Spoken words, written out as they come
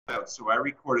So I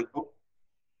recorded. Oh,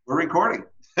 we're recording.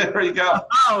 There you go.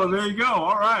 Oh, there you go.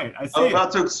 All right. I see I'm it.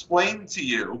 about to explain to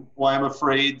you why I'm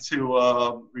afraid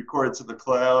to record to the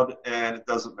cloud, and it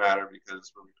doesn't matter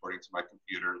because we're recording to my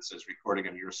computer. It says recording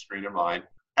on your screen or mine.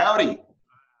 Howdy.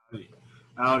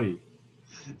 Howdy.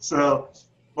 So,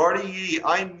 Marty Yee,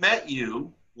 I met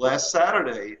you last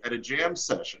Saturday at a jam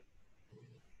session,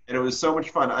 and it was so much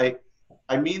fun.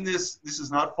 I mean this. This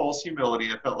is not false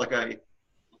humility. I felt like I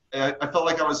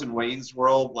was in Wayne's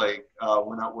World, like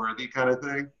we're not worthy kind of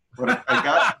thing. But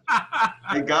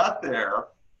I got there,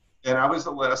 and I was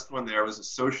the last one there. It was a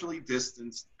socially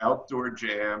distanced outdoor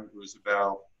jam. It was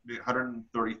about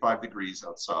 135 degrees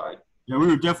outside. Yeah, we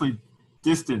were definitely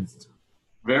distanced.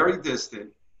 Very distant.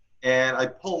 And I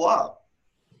pull up,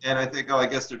 and I think, oh, I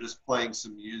guess they're just playing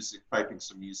some music, piping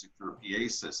some music through a PA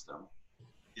system.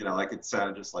 You know, like it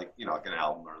sounded just like, you know, like an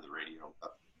album or the radio.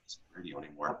 Not radio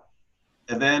anymore.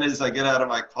 And then as I get out of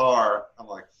my car, I'm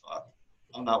like, fuck,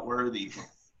 I'm not worthy.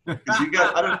 Because you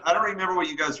guys, I don't remember what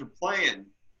you guys were playing,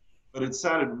 but it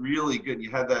sounded really good. You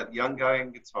had that young guy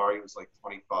on guitar, he was like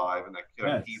 25, and that kid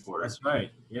on keyboard. That's right.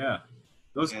 Yeah,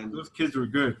 those kids were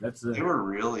good. They were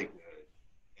really good.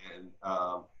 And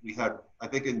we had, I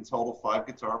think, in total 5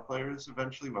 guitar players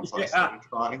eventually once I started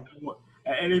trying.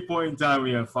 At any point in time,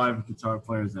 we have 5 guitar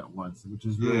players at once, which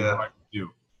is really hard to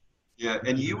do. Yeah,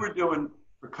 and you were doing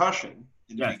percussion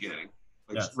in the beginning,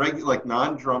 like like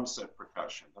non-drum set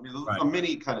percussion. I mean, a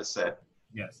mini kind of set.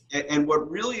 Yes. And what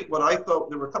I thought,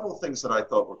 there were a couple of things that I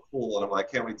thought were cool, and I'm like, I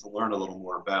can't wait to learn a little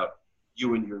more about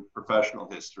you and your professional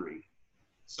history.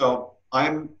 So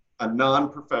I'm a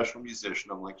non-professional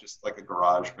musician. I'm just like a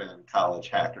garage band, college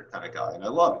hacker kind of guy, and I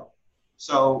love it.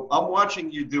 So I'm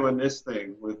watching you doing this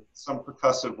thing with some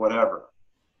percussive whatever,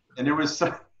 and there was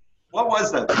some, what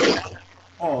was that thing?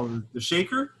 Oh, the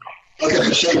shaker? Okay,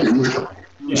 the shaker.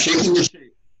 Yeah. Shaking the shaker.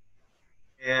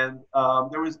 And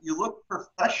you looked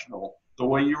professional the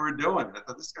way you were doing it. I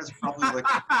thought this guy's probably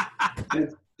like,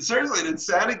 seriously, it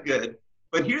sounded good.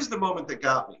 But here's the moment that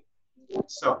got me.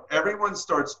 So everyone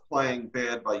starts playing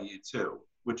Bad by U2,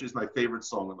 which is my favorite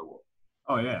song in the world.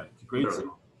 Oh yeah, it's a great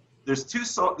song.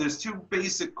 There's two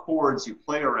basic chords you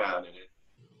play around in it.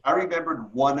 I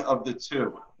remembered one of the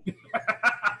two.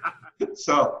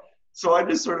 So I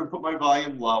just sort of put my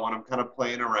volume low and I'm kind of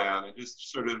playing around and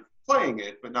just sort of playing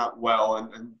it, but not well.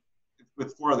 And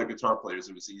with 4 other guitar players,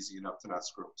 it was easy enough to not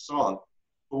screw up the song.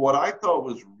 But what I thought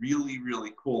was really,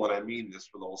 really cool, and I mean this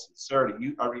with all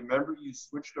sincerity, I remember you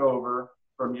switched over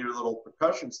from your little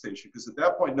percussion station, because at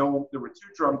that point, there were 2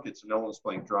 drum kits and no one was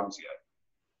playing drums yet.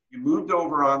 You moved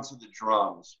over onto the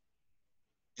drums,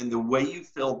 and the way you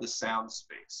filled the sound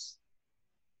space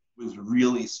was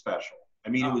really special. I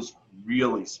mean, it was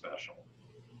really special.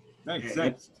 Thanks.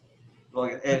 And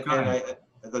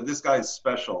I thought this guy's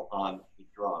special on the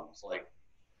drums.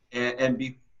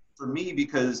 For me,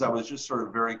 because I was just sort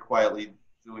of very quietly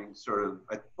doing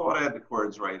I thought I had the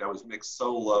chords right. I was mixed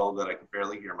so low that I could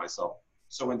barely hear myself.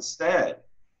 So instead,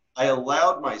 I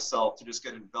allowed myself to just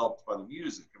get enveloped by the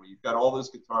music. I mean, you've got all those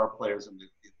guitar players, and the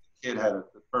kid had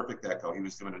the perfect echo. He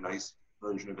was doing a nice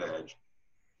version of Edge.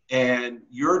 And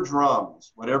your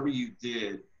drums, whatever you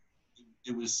did,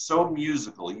 it was so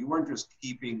musical. You weren't just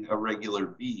keeping a regular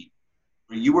beat,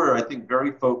 but you were, I think,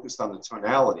 very focused on the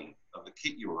tonality of the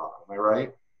kit you were on. Am I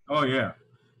right? Oh, yeah,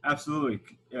 absolutely.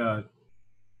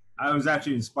 I was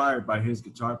actually inspired by his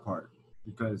guitar part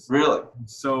because really,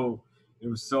 it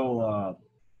was so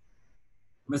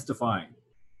mystifying.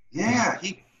 Yeah,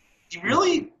 he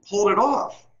really pulled it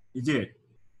off. He did.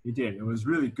 It was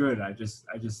really good. I just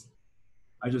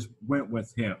went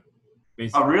with him.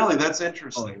 Basically. Oh, really? That's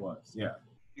interesting. Oh, it was, yeah.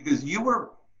 Because you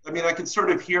were, I mean, I could sort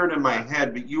of hear it in my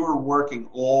head, but you were working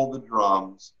all the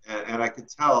drums, and I could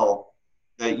tell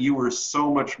that you were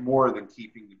so much more than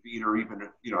keeping the beat, or even,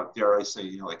 dare I say,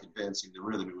 like advancing the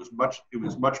rhythm. It was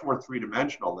much more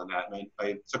 3-dimensional than that, and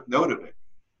I took note of it.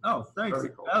 Oh, thanks.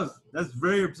 Cool. That's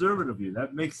very observant of you.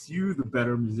 That makes you the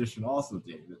better musician, also,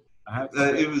 David.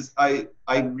 I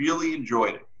really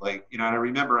enjoyed it. And I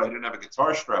remember I didn't have a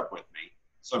guitar strap with me,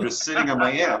 so I'm just sitting on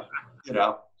my amp,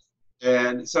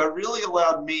 and so it really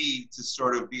allowed me to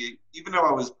sort of be, even though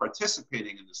I was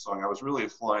participating in the song, I was really a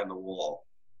fly on the wall.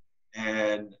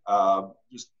 And I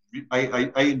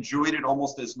enjoyed it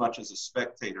almost as much as a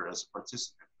spectator, as a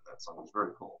participant for that song. It was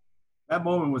very cool. That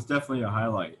moment was definitely a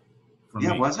highlight for me.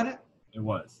 Yeah, wasn't it? It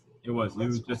was. It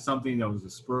was just something that was a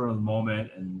spur of the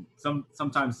moment, and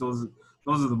sometimes those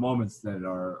are the moments that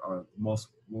are most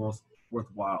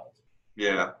worthwhile.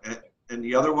 Yeah, and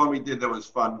the other one we did that was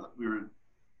fun.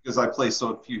 Because I play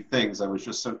so few things, I was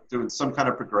just doing some kind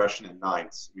of progression in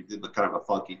ninths. We did the kind of a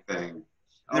funky thing.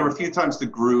 there were a few times the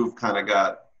groove kind of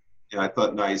got, I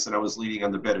thought nice, and I was leaning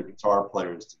on the better guitar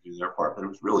players to do their part, but it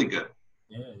was really good.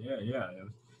 Yeah.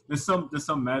 There's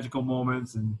some magical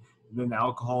moments, and then the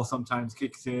alcohol sometimes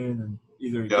kicks in, and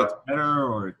either it gets better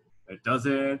or it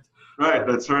doesn't. Right,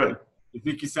 that's right. You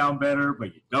think you sound better,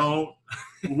 but you don't.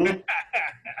 Mm-hmm.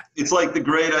 It's like the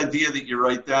great idea that you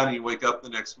write down and you wake up the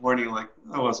next morning like,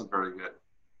 that wasn't very good.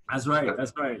 That's right.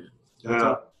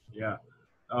 Yeah.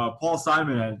 Paul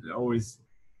Simon had always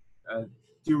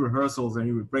do rehearsals, and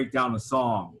he would break down a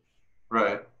song,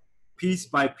 right, piece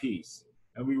by piece,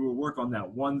 and we would work on that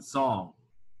one song,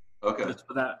 just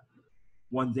for that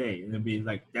one day, and it'd be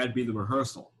like that'd be the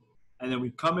rehearsal, and then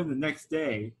we'd come in the next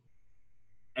day,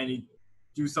 and he'd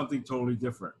do something totally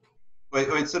different.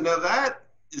 Wait. So now that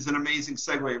is an amazing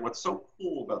segue. What's so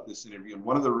cool about this interview, and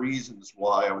one of the reasons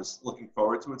why I was looking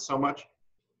forward to it so much,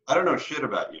 I don't know shit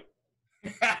about you.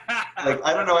 Like,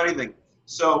 I don't know anything.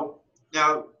 So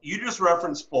now you just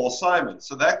referenced Paul Simon.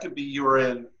 So that could be you were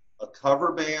in a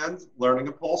cover band learning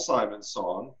a Paul Simon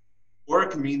song, or it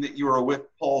could mean that you were with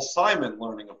Paul Simon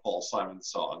learning a Paul Simon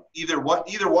song. Either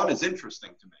one is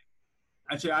interesting to me.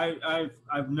 Actually,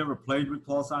 I've never played with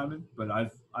Paul Simon, but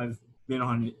I've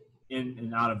been in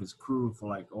and out of his crew for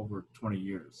like over 20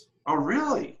 years. Oh,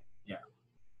 really? Yeah.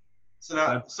 So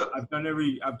now, I've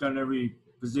done every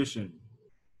position,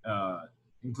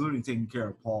 including taking care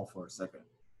of Paul for a second.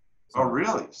 So, oh,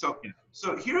 really? So, yeah.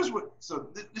 So here's what. So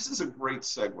this is a great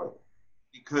segue,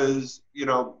 because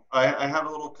I have a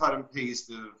little cut and paste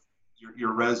of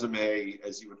your resume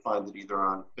as you would find it either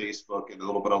on Facebook and a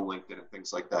little bit on LinkedIn and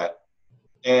things like that.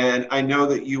 And I know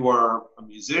that you are a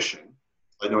musician.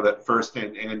 I know that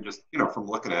firsthand, and just from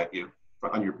looking at you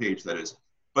on your page, that is.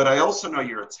 But I also know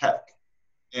you're a tech.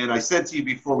 And I said to you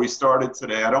before we started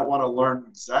today, I don't want to learn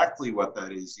exactly what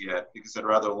that is yet, because I'd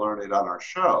rather learn it on our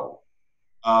show.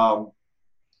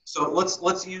 So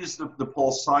let's use the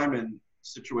Paul Simon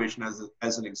situation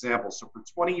as an example. So for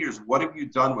 20 years, what have you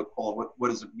done with Paul? What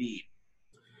does it mean?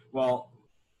 Well,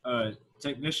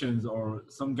 technicians, or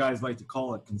some guys like to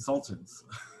call it consultants.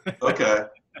 Okay.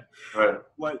 Right.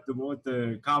 What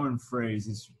the common phrase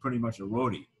is pretty much a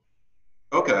roadie.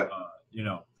 Okay.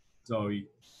 So you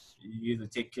either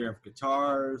take care of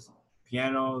guitars,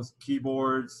 pianos,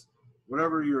 keyboards,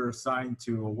 whatever you're assigned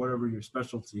to, or whatever your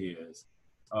specialty is,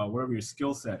 whatever your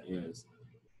skill set is,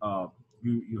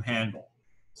 you handle.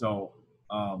 So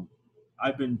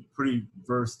I've been pretty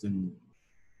versed in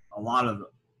a lot of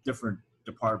different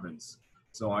departments.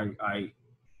 So I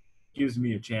gives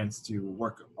me a chance to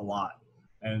work a lot.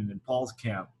 And in Paul's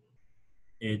camp,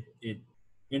 it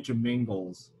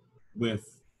intermingles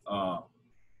with all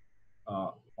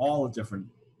the different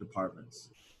departments.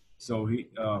 So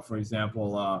for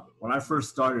example, when I first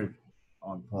started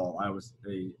on Paul, I was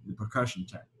the percussion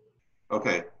tech.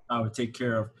 Okay. I would take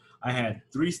care of. I had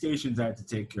 3 stations I had to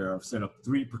take care of, set up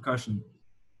 3 percussion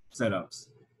setups,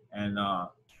 and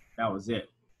that was it.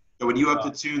 So would you have to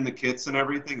tune the kits and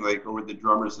everything, or would the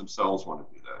drummers themselves want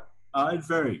to do that? It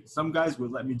varied. Some guys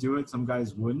would let me do it. Some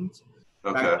guys wouldn't.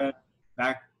 Okay.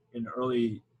 Back in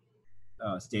early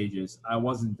stages, I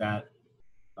wasn't that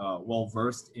well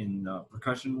versed in the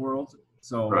percussion world,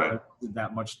 so right. there wasn't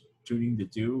that much tuning to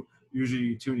do. Usually,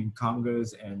 you're tuning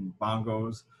congas and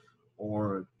bongos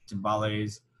or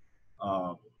timbales,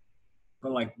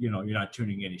 but you're not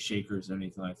tuning any shakers or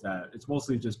anything like that. It's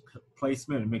mostly just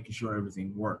placement and making sure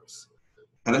everything works.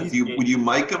 And would you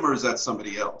mic them, or is that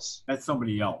somebody else? That's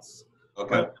somebody else.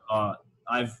 Okay. But,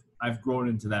 I've grown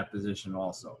into that position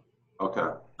also. Okay.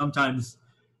 Sometimes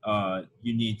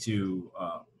you need to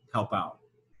help out.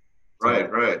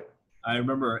 Right. I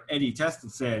remember Eddie Testa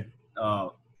said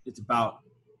it's about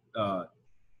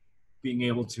being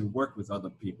able to work with other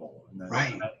people. And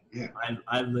right.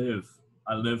 I live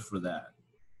for that.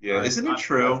 Yeah. Isn't it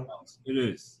true? It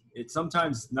is. It's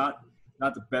sometimes not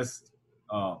the best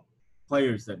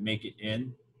players that make it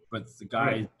in, but it's the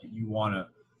guys that you want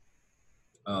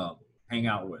to hang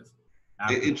out with.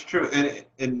 It's true.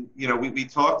 And we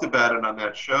talked about it on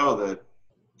that show, that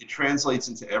it translates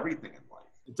into everything in life.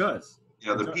 It does.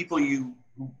 People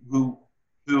who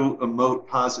emote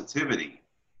positivity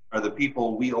are the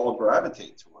people we all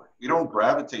gravitate toward. We don't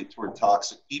gravitate toward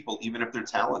toxic people, even if they're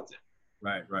talented.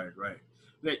 Right.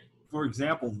 For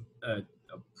example, a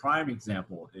prime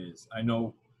example is, I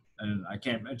know, and I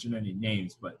can't mention any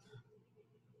names, but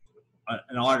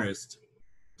an artist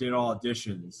did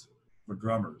auditions for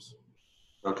drummers.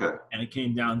 Okay. And it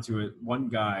came down to it. One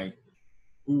guy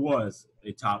who was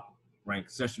a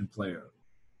top-ranked session player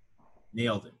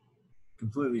nailed it,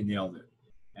 completely nailed it,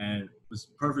 and was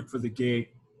perfect for the gig.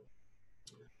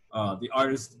 The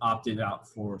artist opted out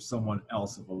for someone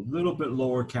else of a little bit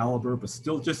lower caliber, but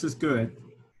still just as good,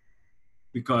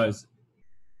 because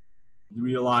you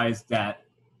realized that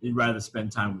you'd rather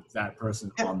spend time with that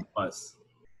person on the bus.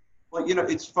 Well, you know,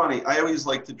 it's funny. I always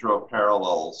like to draw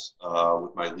parallels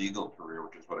with my legal career,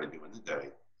 which is what I do in the day.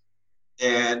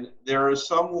 And there are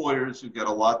some lawyers who get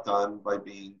a lot done by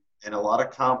being, and a lot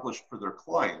accomplished for their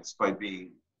clients by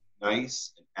being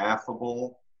nice and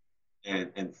affable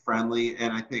and friendly.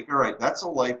 And I think, all right, that's a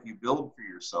life you build for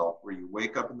yourself where you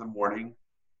wake up in the morning,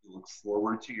 you look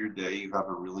forward to your day, you have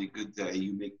a really good day,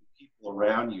 you make the people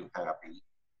around you happy, you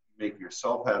make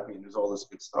yourself happy, and there's all this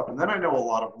good stuff. And then I know a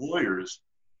lot of lawyers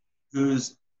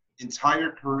whose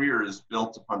entire career is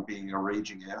built upon being a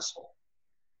raging asshole.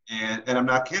 And I'm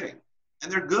not kidding.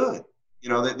 And they're good. You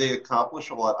know, they accomplish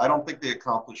a lot. I don't think they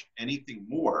accomplish anything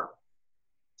more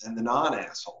than the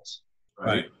non-assholes,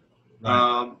 right?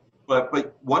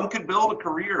 But one could build a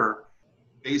career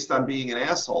based on being an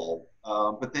asshole.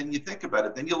 But then you think about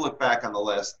it, then you look back on the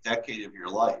last decade of your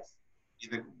life. You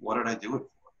think, what did I do it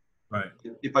for? Right.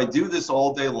 If I do this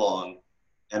all day long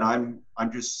and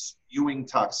I'm just spewing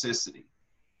toxicity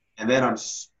and then I'm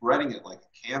spreading it like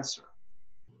a cancer,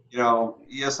 you know,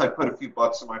 yes, I put a few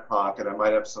bucks in my pocket. I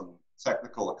might have some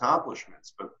technical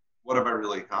accomplishments, but what have I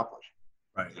really accomplished?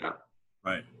 Right. You know?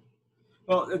 Right.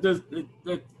 Well,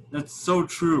 that's so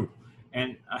true.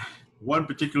 And one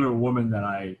particular woman that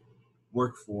I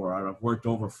worked for, I've worked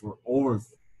over for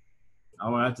I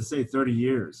would have to say 30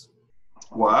 years.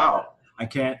 Wow. I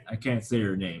can't say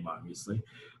her name, obviously.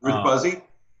 Ruth Buzzy?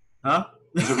 Huh?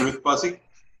 Is it Ruth Buzzy?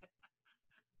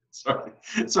 Sorry.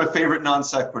 It's my favorite non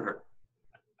sequitur.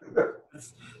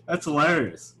 That's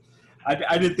hilarious.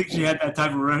 I didn't think she had that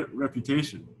type of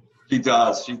reputation. She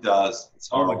does. She does. It's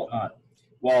horrible. Oh my God.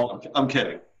 Well, I'm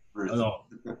kidding. Ruth. No.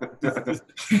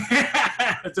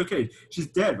 It's okay. She's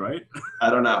dead, right? I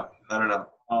don't know.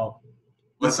 Oh.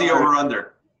 What's the over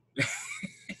under?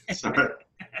 Sorry.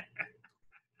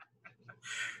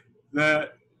 The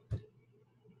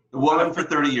woman for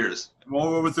 30 years. Well,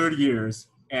 over 30 years,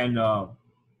 and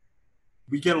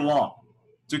we get along.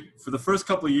 For the first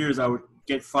couple of years, I would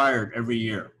get fired every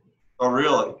year. Oh,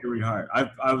 really? Get rehired.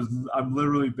 I've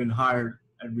literally been hired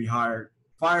and rehired,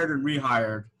 fired and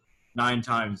rehired 9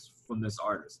 times from this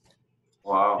artist.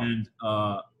 Wow. And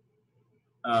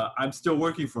I'm still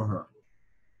working for her,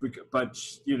 but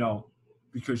you know,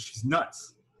 because she's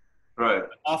nuts. Right.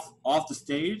 Off the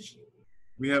stage,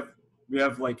 we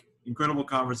have like incredible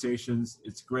conversations.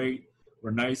 It's great.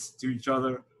 We're nice to each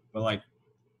other, but like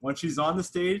once she's on the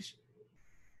stage,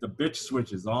 the bitch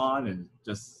switch is on and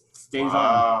just stays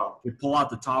on. We pull out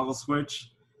the toggle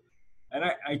switch, and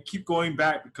I keep going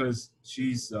back because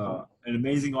she's an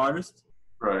amazing artist.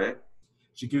 Right.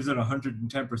 She gives it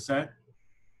 110%,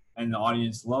 and the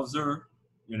audience loves her.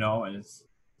 You know, and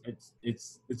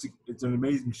it's an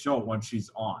amazing show when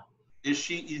she's on. Is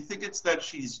she? You think it's that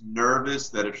she's nervous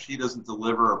that if she doesn't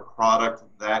deliver a product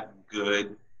that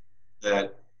good,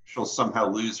 that she'll somehow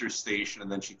lose her station,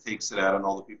 and then she takes it out on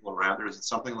all the people around her? Is it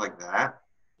something like that?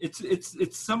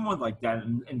 It's somewhat like that,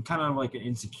 and kind of like an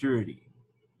insecurity,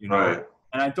 you know. Right.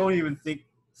 And I don't even think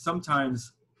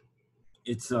sometimes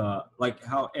it's like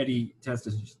how Eddie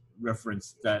Testa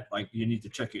referenced that, like you need to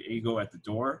check your ego at the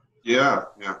door. Yeah.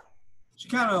 She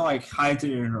kind of like hides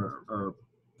it in her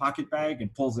pocket bag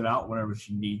and pulls it out whenever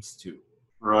she needs to.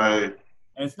 Right.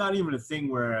 And it's not even a thing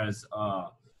whereas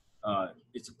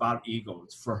it's about ego.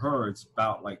 It's for her, it's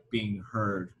about like being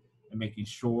heard and making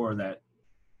sure that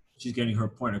she's getting her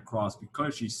point across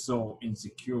because she's so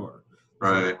insecure.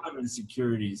 Right. There's a lot of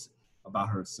insecurities about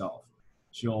herself.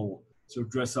 She'll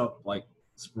dress up like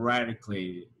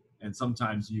sporadically, and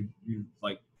sometimes you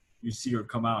see her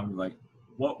come out and you're like,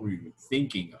 what were you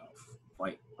thinking of?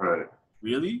 Like, right.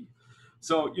 Really?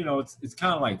 So, you know, it's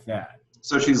kind of like that.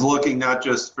 So she's looking not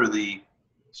just for the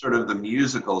sort of the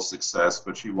musical success,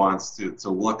 but she wants to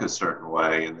look a certain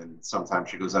way. And then sometimes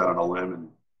she goes out on a limb and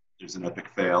there's an epic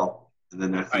fail. And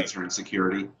then that feeds her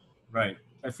insecurity. Right.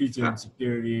 That feeds her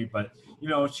insecurity. But, you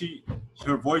know,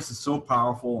 her voice is so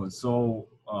powerful and so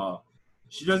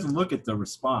she doesn't look at the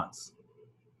response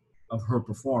of her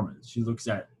performance. She looks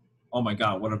at, oh, my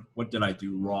God, what did I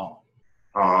do wrong?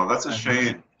 Oh, that's a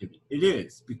shame. It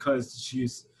is, because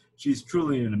she's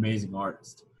truly an amazing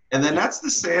artist. And then that's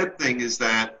the sad thing, is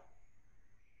that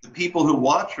the people who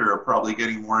watch her are probably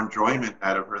getting more enjoyment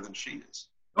out of her than she is.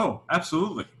 Oh,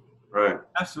 absolutely. Right.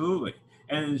 Absolutely.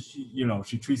 And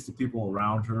she treats the people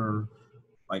around her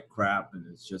like crap, and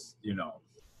it's just,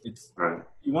 it's right.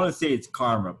 You want to say it's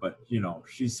karma, but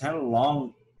she's had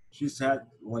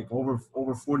like over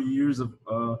 40 years of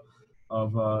a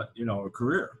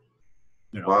career.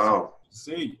 You know, Wow.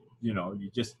 so say, you know, you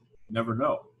just never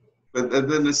know. But and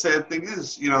then the sad thing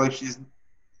is, you know, like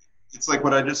it's like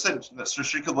what I just said. So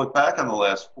she could look back on the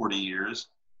last 40 years.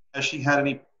 Has she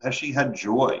had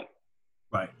joy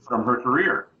Right. from her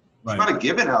career? She Right. might have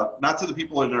given out, not to the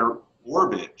people in her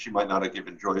orbit. She might not have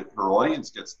given joy. Her audience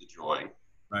gets the joy,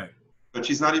 Right. but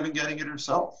she's not even getting it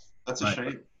herself. That's a Right.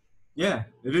 shame. Yeah,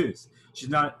 it is. She's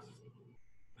not.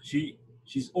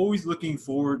 She's always looking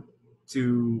forward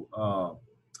to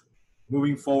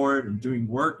moving forward and doing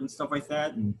work and stuff like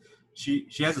that. And she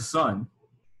has a son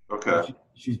that Okay.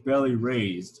 she's barely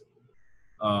raised,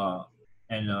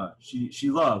 and she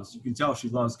loves. You can tell she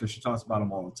loves because she talks about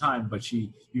him all the time. But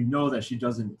you know that she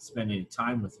doesn't spend any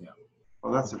time with him.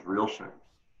 Well, that's a real shame.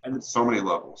 And On so many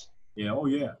levels. yeah, oh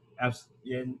yeah,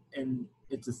 absolutely. And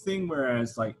it's a thing.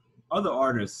 Whereas like other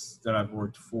artists that I've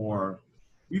worked for,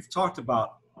 we've talked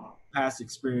about past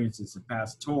experiences and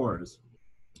past tours,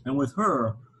 and with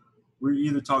her, we're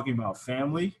either talking about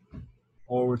family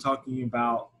or we're talking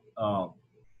about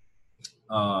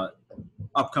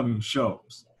upcoming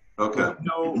shows. Okay.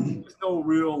 There's no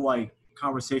real like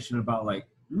conversation about like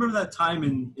remember that time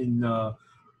in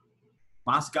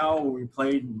Moscow where we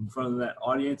played in front of that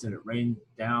audience and it rained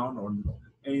down or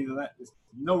any of that. There's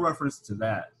no reference to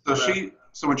that.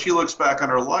 So when she looks back on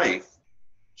her life,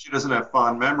 she doesn't have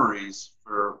fond memories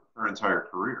for her entire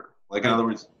career. Like in other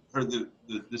words,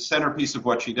 the centerpiece of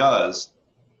what she does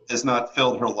has not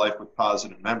filled her life with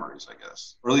positive memories, I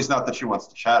guess, or at least not that she wants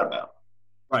to chat about.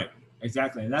 Right,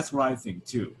 exactly, and that's what I think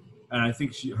too. And I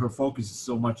think her focus is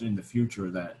so much in the future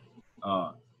that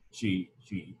she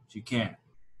can't.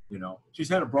 You know, she's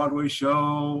had a Broadway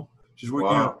show. She's working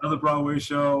on another Broadway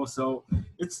show, so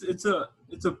it's a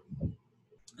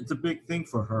big thing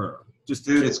for her.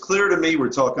 Dude, it's clear to me we're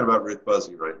talking about Ruth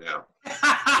Buzzi right now.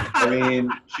 I mean,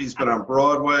 she's been on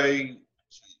Broadway.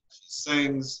 She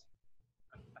sings.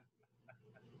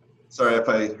 Sorry if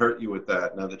I hurt you with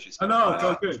that. Now that she's. Oh, no, it's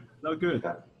all good. No good.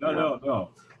 Yeah.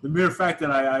 No. The mere fact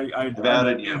that I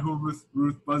know who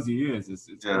Ruth Buzzi is, it's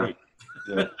great.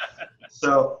 Yeah.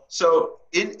 So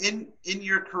in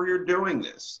your career doing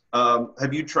this,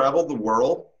 have you traveled the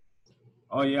world?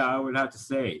 Oh yeah, I would have to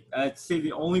say. I'd say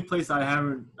the only place I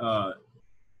haven't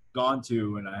gone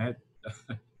to, and I had,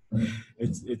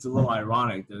 it's a little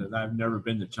ironic that I've never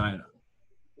been to China.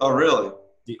 Oh really?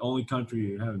 The only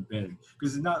country I haven't been,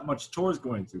 because there's not much tours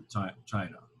going through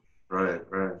China. Right.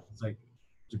 It's like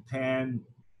Japan,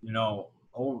 you know,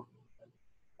 all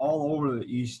over the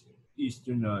East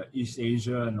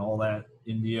Asia and all that,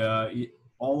 India,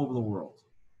 all over the world.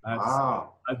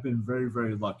 I've been very,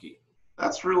 very lucky.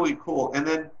 That's really cool. And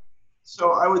then,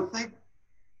 so I would think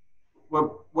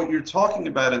what you're talking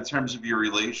about in terms of your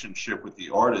relationship with the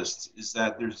artists is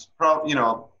that there's probably, you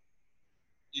know,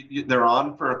 they're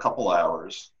on for a couple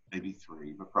hours, maybe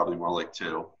 3, but probably more like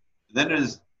 2. And then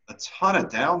there's a ton of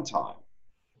downtime,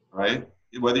 right?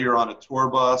 Whether you're on a tour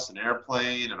bus, an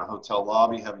airplane, in a hotel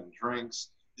lobby having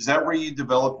drinks. Is that where you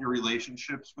develop your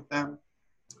relationships with them?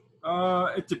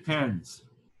 It depends.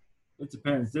 It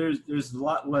depends. There's a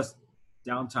lot less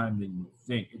downtime than you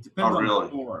think. It depends on the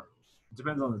tour. It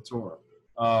depends on the tour.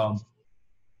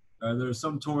 There are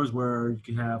some tours where you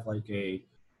can have like a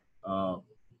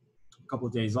couple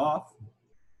of days off,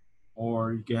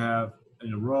 or you can have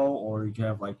in a row, or you can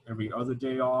have like every other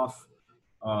day off.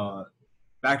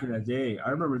 Back in the day, I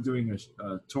remember doing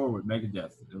a tour with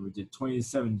Megadeth, and we did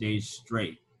 27 days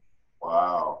straight.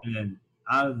 Wow! And then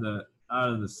out of the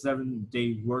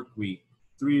 7-day work week,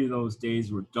 3 of those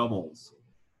days were doubles: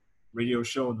 radio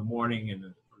show in the morning and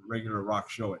a regular rock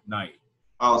show at night.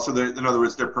 Oh, so in other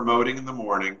words, they're promoting in the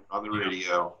morning on the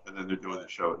radio, and then they're doing the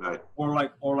show at night. Or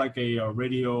like a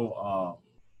radio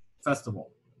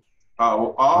festival.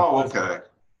 Oh, okay.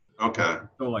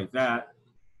 So like that.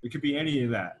 It could be any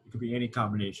of that. It could be any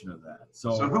combination of that.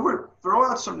 So throw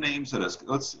out some names at us.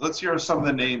 Let's hear some of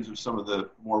the names of some of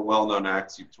the more well-known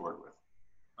acts you've toured with.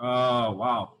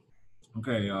 Wow.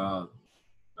 Okay.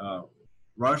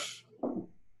 Rush.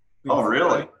 Oh,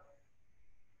 really?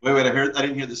 Wait. I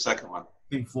didn't hear the second one.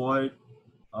 Pink Floyd.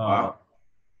 Wow.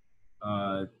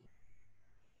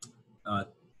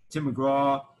 Tim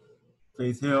McGraw,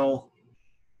 Faith Hill,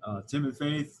 Tim and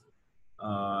Faith,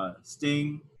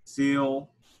 Sting, Seal,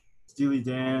 Steely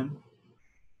Dan.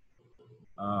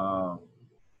 Oh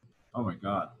my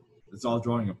God, it's all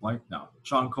drawing a blank now.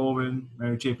 Sean Colvin,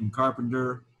 Mary Chapin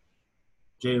Carpenter,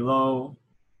 J Lo,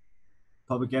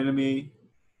 Public Enemy.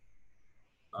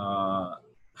 And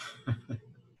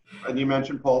you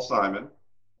mentioned Paul Simon.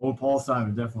 Oh, Paul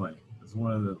Simon, definitely. It's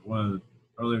one of the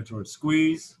earlier tours.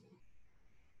 Squeeze.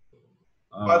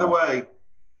 By the way,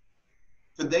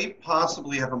 could they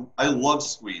possibly have a? I love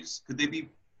Squeeze. Could they be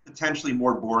potentially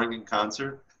more boring in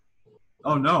concert?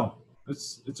 Oh no,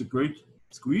 it's a great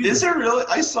Squeeze. Is it really?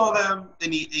 I saw them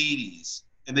in the '80s,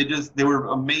 and they were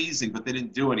amazing, but they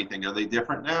didn't do anything. Are they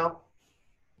different now?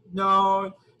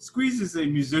 No, Squeeze is a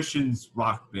musician's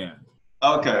rock band.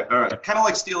 Okay, all right. Kind of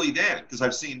like Steely Dan, because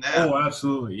I've seen that. Oh,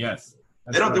 absolutely, yes.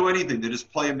 They don't do anything. They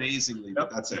just play amazingly, but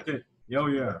Yep, that's it. Oh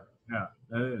yeah, yeah,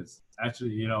 that is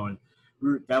actually, and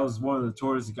that was one of the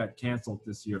tours that got canceled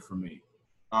this year for me.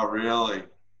 Oh, really?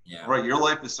 Yeah. Right. Your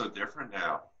life is so different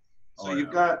now. So Oh, you've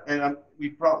yeah. got, and we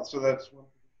probably, so that's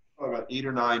probably about 8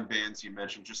 or 9 bands you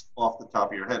mentioned just off the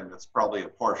top of your head, and that's probably a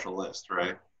partial list,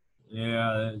 right?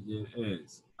 Yeah, it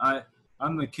is.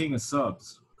 I'm the king of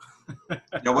subs.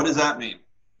 Now, what does that mean?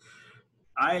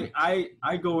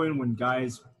 I go in when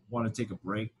guys want to take a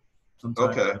break.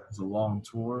 Sometimes Okay. it's a long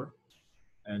tour,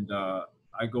 and I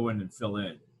go in and fill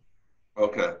in.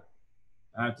 Okay.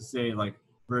 I have to say, like,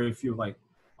 very few, like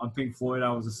on Pink Floyd,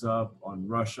 I was a sub. On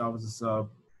Rush, I was a sub.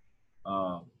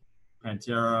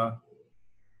 Pantera,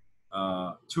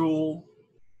 Tool.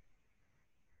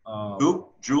 Who?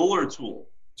 Jewel or Tool?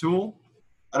 Tool.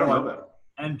 I don't know that.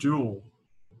 And Jewel.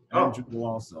 And Jewel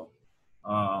also.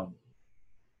 A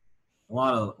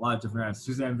lot of different acts.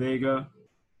 Suzanne Vega.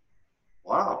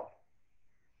 Wow.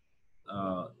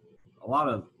 A lot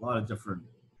of different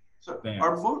So bands.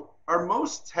 are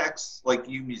most techs like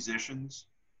you musicians?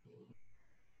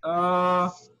 There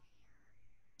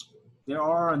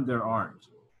are and there aren't.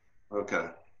 Okay.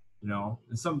 And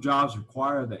some jobs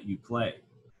require that you play.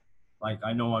 Like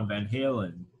I know on Van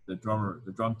Halen, the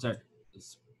drum tech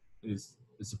is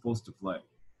supposed to play.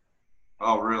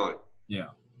 Oh, really? Yeah.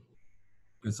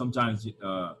 Because sometimes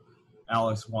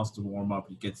Alex wants to warm up,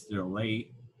 he gets there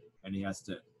late, and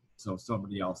so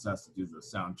somebody else has to do the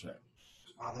sound check.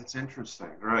 Oh, that's interesting.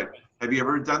 Right. Have you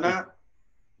ever done that?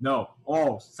 No.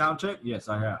 Oh, sound check? Yes,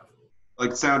 I have.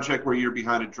 Like sound check where you're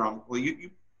behind a drum. Well,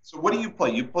 so what do you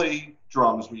play? You play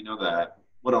drums. We know that.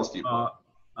 What else do you play?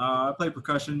 I play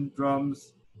percussion,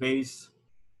 drums, bass,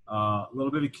 a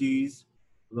little bit of keys,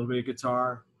 a little bit of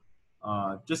guitar,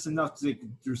 just enough to get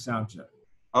through sound check.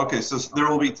 Okay, so there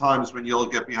will be times when you'll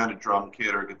get behind a drum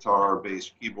kit or guitar or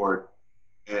bass keyboard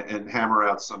and hammer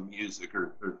out some music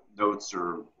or notes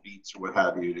or beats or what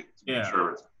have you to make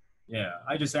sure it's. Yeah,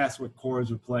 I just ask what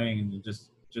chords we're playing and then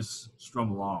just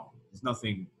strum along. There's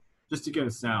nothing, just to get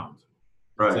a sound.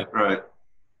 Right.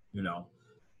 Now,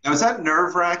 is that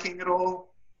nerve-wracking at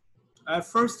all? At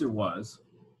first it was.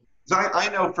 I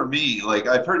know for me, like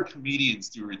I've heard comedians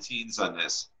do routines on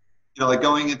this. Like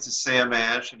going into Sam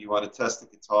Ash and you want to test the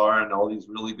guitar and all these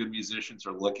really good musicians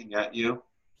are looking at you.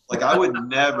 Like I would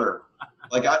never,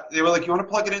 they were like, you want to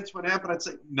plug it into an amp? And I'd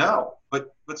say, no,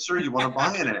 but sir, you want to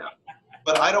buy an amp.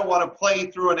 But I don't want to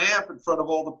play through an amp in front of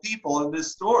all the people in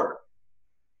this store.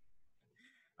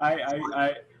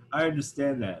 I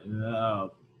understand that.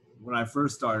 When I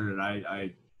first started,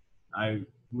 I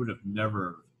would have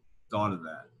never thought of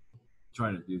that,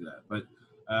 trying to do that. But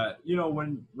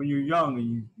when you're young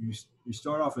and you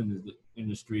start off in the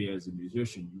industry as a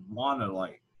musician, you want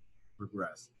to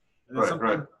progress. And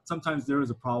then sometimes there is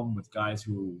a problem with guys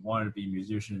who want to be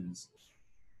musicians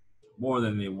more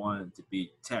than they wanted to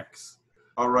be techs.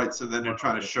 All right, so then they're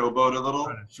trying to showboat a little?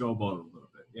 Trying to showboat a little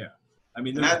bit, yeah. I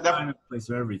mean, there's a time and place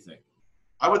for everything.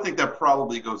 I would think that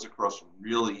probably goes across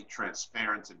really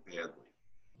transparent and badly.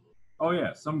 Oh,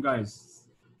 yeah. Some guys,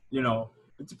 it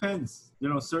depends.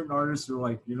 Certain artists are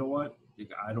like, you know what?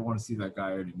 I don't want to see that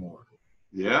guy anymore.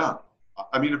 Yeah.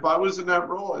 I mean, if I was in that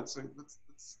role, I'd say that's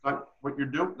not what you're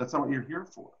doing. That's not what you're here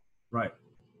for. Right.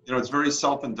 It's very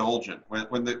self-indulgent.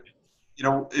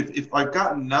 If I've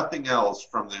gotten nothing else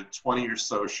from the 20 or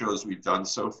so shows we've done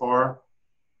so far,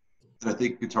 and I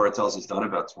think Guitar Tells has done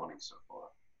about 20 so far,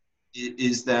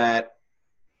 is that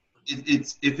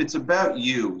if it's about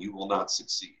you, you will not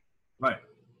succeed. Right.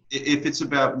 If it's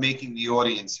about making the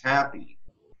audience happy,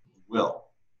 you will.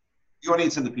 The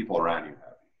audience and the people around you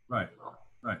happy. Right.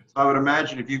 Right. So I would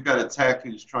imagine if you've got a tech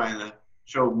who's trying to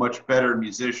show much better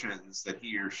musicians that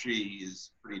he or she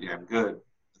is pretty damn good,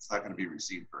 it's not going to be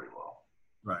received very well.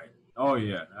 Right. Oh,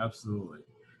 yeah, absolutely.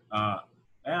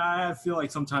 And I feel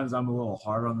like sometimes I'm a little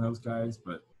hard on those guys,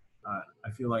 but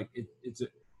I feel like it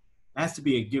has to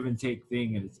be a give and take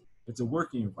thing, and it's a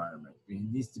working environment. It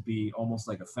needs to be almost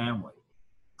like a family.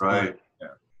 Right.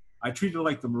 I treat it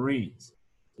like the Marines.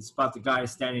 It's about the guy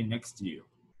standing next to you.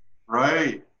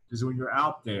 Right. Because when you're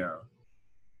out there,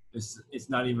 it's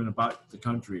not even about the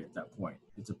country at that point.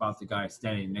 It's about the guy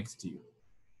standing next to you.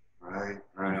 Right.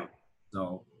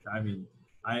 So, I mean,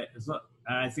 I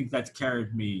think that's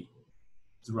carried me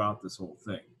throughout this whole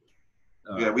thing.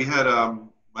 Yeah, we had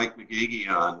Mike McGagey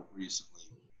on recently,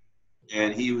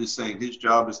 and he was saying his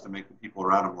job is to make the people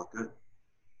around him look good.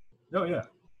 Oh yeah,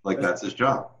 Like that's his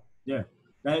job. yeah.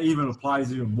 That even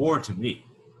applies even more to me.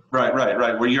 Right, right,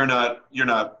 right. Where you're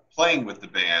not playing with the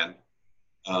band,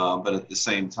 but at the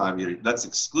same time, that's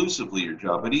exclusively your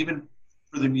job. But even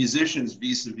for the musicians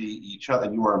vis-a-vis each other,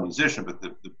 and you are a musician, but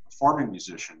the performing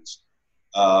musicians,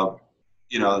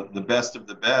 you know, the best of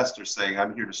the best are saying,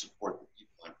 I'm here to support the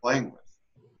people I'm playing with.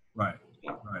 Right,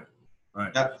 Yeah. right,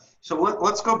 right. Yeah. So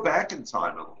let's go back in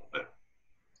time a little bit.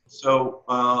 So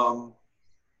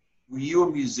were you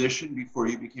a musician before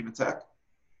you became a tech?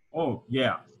 Oh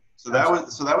yeah. So that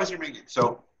was your main gig.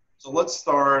 So let's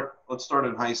start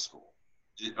in high school.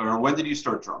 Or when did you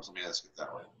start drums? Let me ask it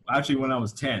that way. Actually, when I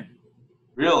was 10.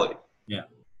 Really? Yeah.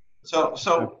 So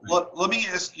let me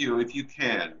ask you, if you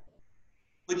can,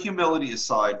 put humility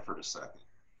aside for a second.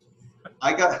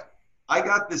 I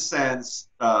got the sense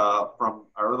from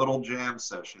our little jam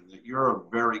session that you're a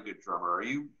very good drummer. Are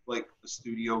you like the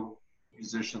studio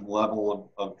musician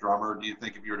level of drummer? Do you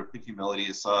think, if you were to put humility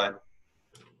aside?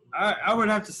 I would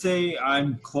have to say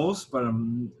I'm close, but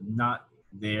I'm not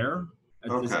there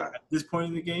at this point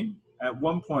in the game. At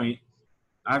one point,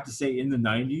 I have to say in the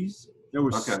 90s, there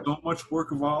was so much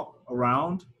work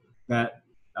around that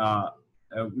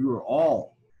we were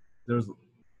all, there's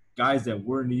guys that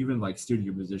weren't even like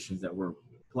studio musicians that were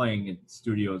playing in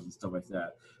studios and stuff like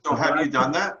that. So have you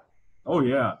done that? Oh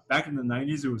yeah, back in the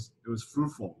 90s, it was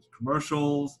fruitful.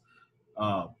 Commercials,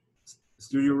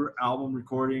 studio album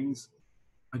recordings.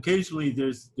 Occasionally,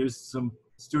 there's some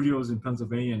studios in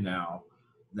Pennsylvania now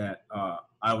that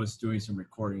I was doing some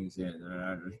recordings in, and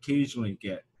I occasionally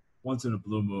get once in a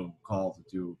blue moon call to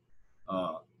do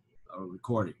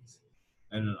recordings.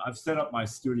 And I've set up my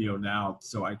studio now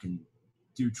so I can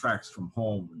do tracks from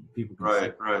home and people can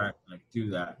set track and I do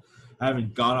that. I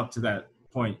haven't gone up to that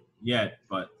point yet,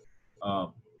 but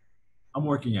I'm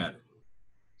working at it.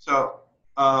 So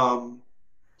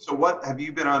so what have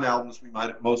you been on albums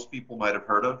most people might have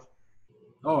heard of?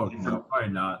 Oh no, probably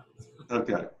not.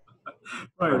 Okay.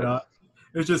 Probably not.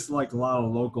 It's just like a lot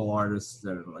of local artists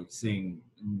that are like sing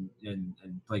and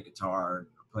play guitar and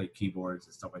play keyboards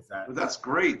and stuff like that. But that's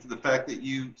great. The fact that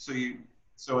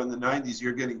so in the 90s,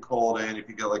 you're getting called in if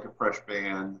you get like a fresh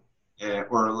band,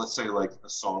 or let's say like a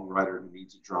songwriter who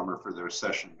needs a drummer for their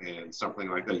session band, something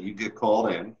like that. You get called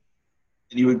in,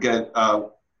 and you would get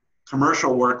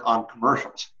commercial work on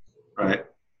commercials, right?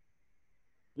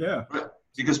 Yeah.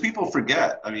 Because people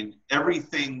forget. I mean,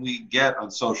 everything we get on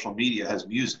social media has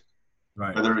music.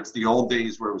 Right. Whether it's the old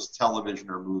days where it was television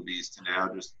or movies to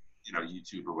now just, you know,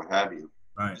 YouTube or what have you.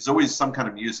 Right. There's always some kind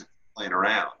of music playing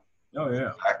around. Oh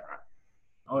yeah. Background.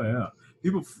 Oh yeah.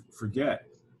 People forget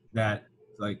that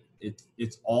like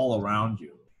it's all around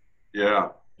you. Yeah.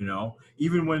 You know,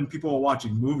 even when people are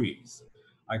watching movies,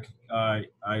 I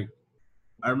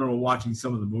remember watching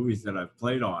some of the movies that I've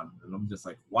played on, and I'm just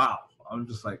like, wow. I'm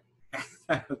just like,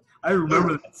 I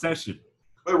remember that session.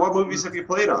 Wait, what movies have you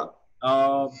played on?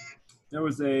 There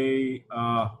was a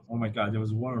oh my god, there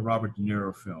was one of Robert De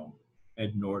Niro film,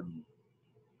 Ed Norton.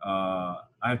 I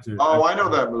know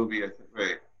that movie. I think.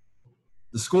 Wait.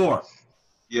 The Score.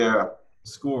 Yeah. The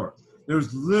Score.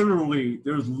 There's literally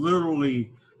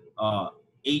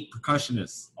 8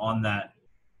 percussionists on that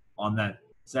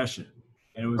session,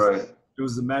 and it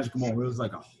was a magical moment. It was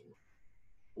like a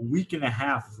week and a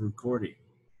half of recording,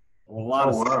 a lot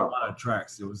of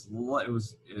tracks. It was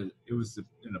in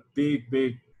a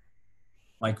big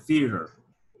like theater,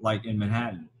 like in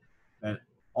Manhattan, that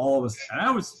all of us. And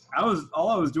all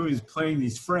I was doing is playing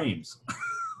these frames.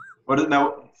 What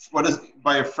is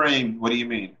by a frame? What do you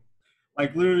mean?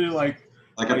 Like literally like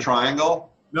a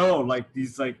triangle? No, like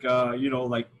these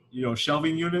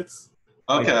shelving units.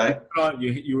 Okay. Like,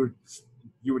 you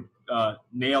would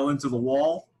nail into the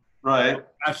wall. Right.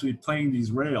 Actually playing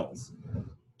these rails.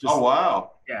 Oh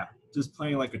wow. Yeah, just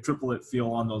playing like a triplet feel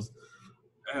on those.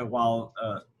 While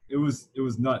it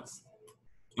was nuts.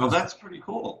 That's pretty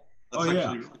cool. That's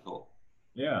actually really cool.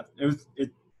 Yeah,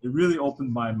 it really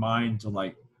opened my mind to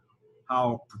like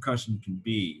how percussion can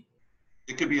be.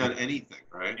 It could be on anything,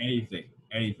 right? Anything.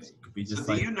 It could be just.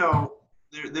 So do you know?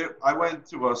 I went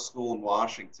to a school in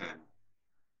Washington,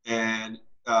 and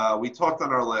we talked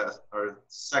on our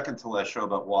second to last show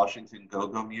about Washington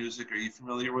go-go music. Are you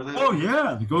familiar with it? Oh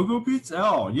yeah, the Go-Go Beats.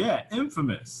 Oh yeah,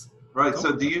 infamous. Right.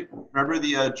 So do you remember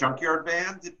the Junkyard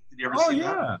Band? Did you ever see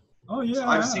that? Oh yeah. So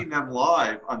I've seen them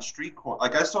live on street corners.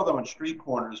 Like I saw them on street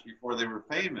corners before they were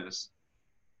famous,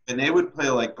 and they would play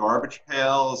like garbage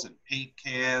pails and paint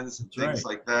cans and things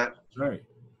like that. That's right.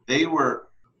 They were.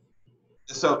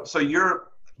 So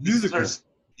this is our, Musical.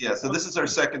 yeah, so this is our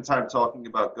second time talking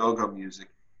about go-go music.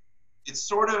 It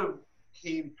sort of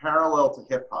came parallel to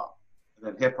hip hop, and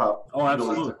then hip hop Oh, really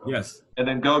absolutely. took off. Yes. And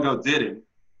then go-go didn't.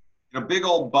 Big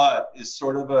Old Butt is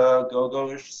sort of a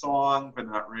go-go-ish song, but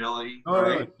not really, Oh, right?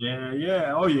 really? Yeah,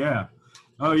 yeah. Oh, yeah.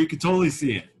 Oh, you could totally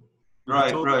see it. You could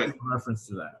Right, totally right. see the reference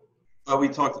to that. But we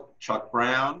talked Chuck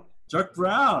Brown. Chuck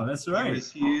Brown. That's He right.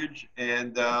 was huge.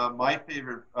 And my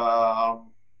favorite,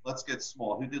 Let's Get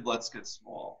Small. Who did Let's Get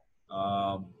Small?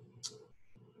 Um,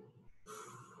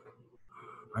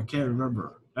 I can't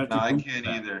remember. No, I can't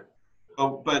either.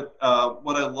 But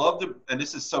what I loved, and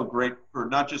this is so great for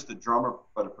not just a drummer,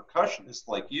 but a percussionist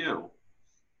like you,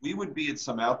 we would be at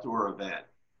some outdoor event.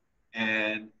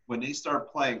 And when they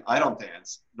start playing, I don't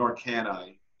dance, nor can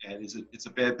I. And it's a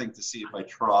bad thing to see if I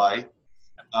try.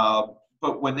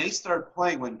 But when they start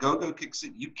playing, when go-go kicks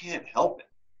in, you can't help it.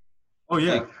 Oh,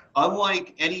 yeah. Like,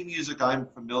 unlike any music I'm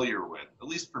familiar with, at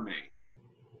least for me,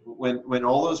 when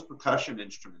all those percussion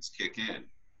instruments kick in,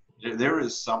 there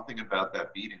is something about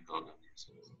that beat in go-go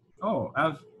music. Oh,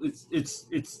 it's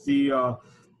the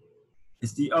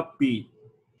upbeat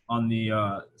on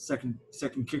the second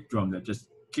kick drum that just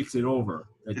kicks it over.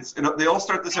 They all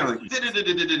start the sound like,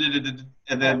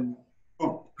 and then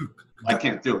boom. I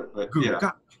can't do it, but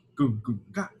yeah.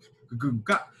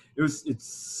 It's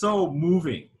so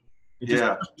moving. It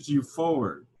just pushes you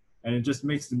forward, and it just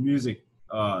makes the music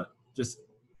just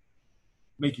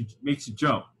makes you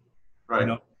jump. Right. You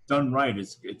know, done right.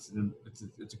 It's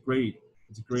a great.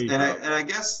 And I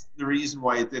guess the reason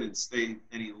why it didn't stay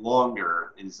any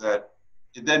longer is that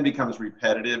it then becomes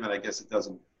repetitive, and I guess it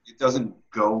doesn't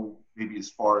go maybe as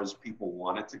far as people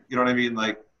want it to. You know what I mean?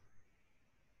 Like,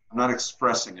 I'm not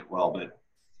expressing it well, but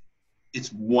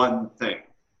it's one thing.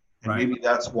 And maybe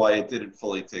that's why it didn't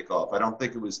fully take off. I don't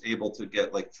think it was able to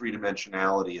get like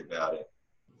three-dimensionality about it.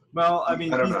 Well, I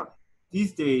mean, I don't know.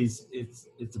 These days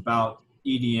it's about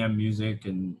EDM music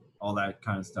and all that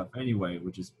kind of stuff anyway,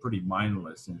 which is pretty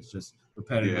mindless and it's just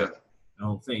repetitive. Yeah. The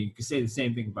whole thing. You could say the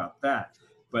same thing about that,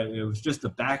 but it was just the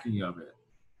backing of it.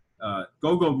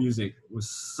 Go-go music was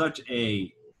such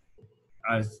a,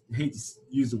 I hate to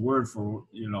use the word for,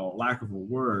 lack of a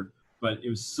word, but it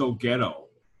was so ghetto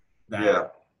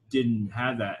that didn't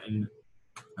have that. And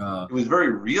it was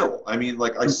very real. I mean,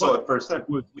 like I saw it firsthand.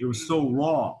 It was so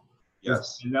raw.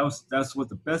 Yes. And that's what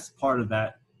the best part of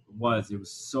that was. It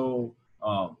was so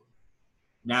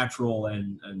natural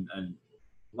and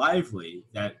lively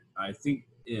that I think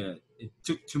it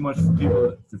took too much for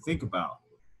people to think about.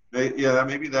 Yeah,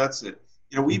 maybe that's it.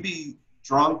 We'd be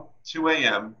drunk 2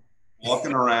 a.m.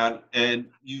 walking around, and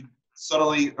you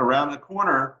suddenly around the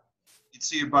corner, you'd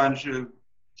see a bunch of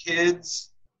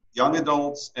kids, young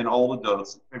adults, and old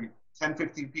adults, maybe 10,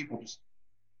 15 people just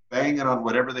banging on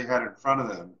whatever they had in front of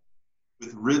them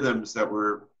with rhythms that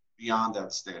were beyond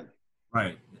outstanding.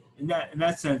 Right. In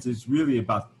that sense, it's really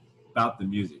about the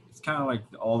music. It's kind of like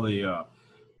all the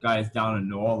guys down in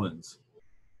New Orleans,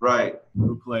 right,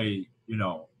 who play,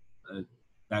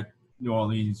 that New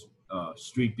Orleans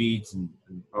street beats and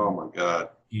oh my God,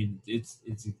 it's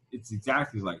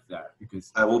exactly like that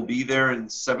because I will be there in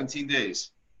 17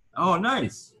 days. Oh,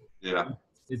 nice. Yeah,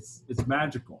 it's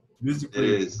magical.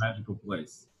 Musically, it's a magical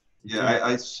place. Yeah,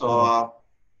 I saw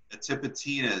at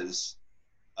Tipitina's.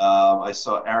 I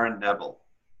saw Aaron Neville.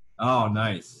 Oh,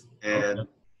 nice. And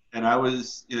I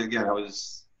was, again, there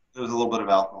was a little bit of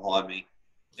alcohol on me,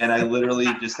 and I literally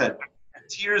just had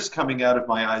tears coming out of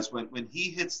my eyes when he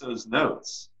hits those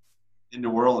notes in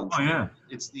New Orleans. Oh, yeah.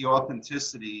 It's the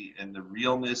authenticity and the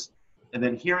realness, and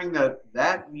then hearing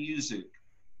that music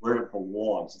where it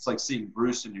belongs. It's like seeing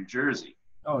Bruce in New Jersey.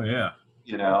 Oh, yeah.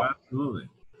 Oh, absolutely.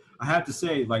 I have to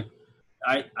say, like,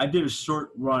 I did a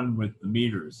short run with the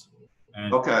Meters,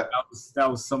 and that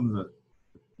was some of the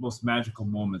most magical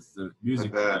moments. The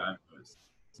music that was.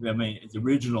 I mean, it's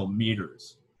original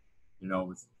Meters,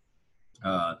 with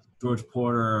George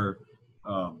Porter,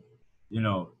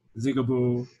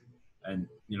 Zigaboo, and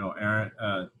Aaron,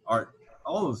 Art,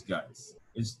 all those guys.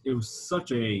 It was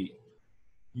such a.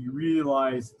 You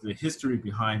realize the history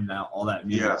behind all that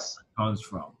music comes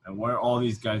from, and where all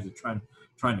these guys are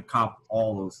trying to cop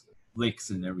all those licks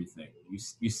and everything.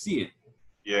 You see it.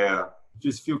 Yeah. You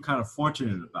just feel kind of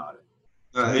fortunate about it.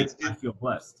 I feel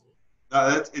blessed.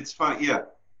 It's funny, yeah.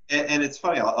 And it's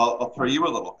funny. I'll throw you a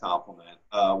little compliment.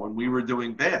 When we were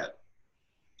doing Bad,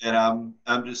 and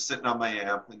I'm just sitting on my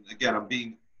amp, and again, I'm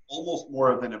being almost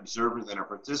more of an observer than a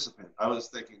participant. I was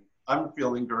thinking, I'm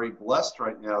feeling very blessed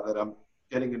right now that I'm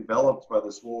getting enveloped by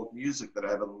this wall of music that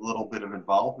I have a little bit of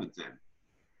involvement in.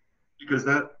 Because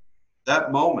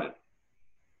that moment,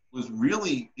 was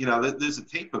really, there's a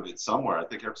tape of it somewhere. I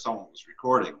think someone was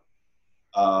recording.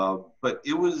 But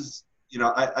it was,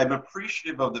 I'm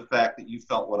appreciative of the fact that you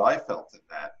felt what I felt in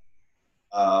that.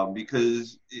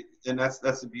 Because, and that's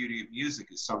the beauty of music,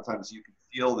 is sometimes you can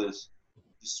feel this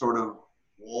sort of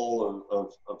wall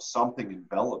of something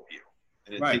envelop you.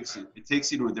 And it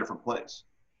takes you to a different place.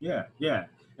 Yeah, yeah.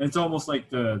 And it's almost like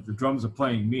the drums are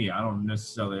playing me. I don't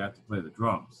necessarily have to play the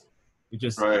drums. It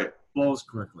just flows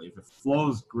correctly. If it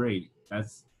flows great,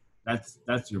 that's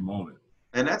your moment.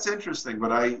 And that's interesting.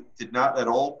 What I did not at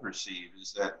all perceive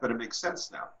is that, but it makes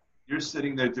sense now. You're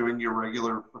sitting there doing your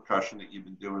regular percussion that you've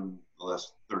been doing the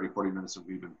last 30, 40 minutes that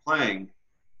we've been playing.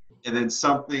 And then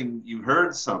you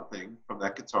heard something from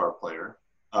that guitar player.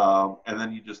 And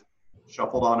then you just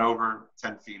shuffled on over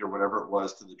 10 feet or whatever it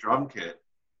was to the drum kit.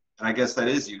 And I guess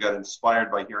you got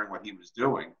inspired by hearing what he was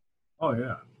doing. Oh,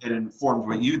 yeah. And informed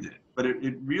what you did. But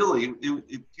it really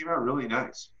came out really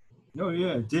nice. Oh,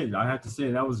 yeah, it did. I have to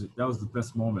say that was the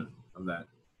best moment of that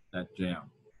jam.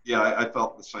 Yeah, I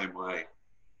felt the same way.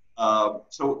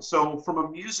 So from a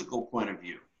musical point of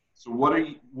view, so what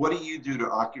do you do to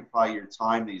occupy your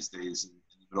time these days in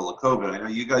the middle of COVID? I know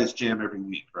you guys jam every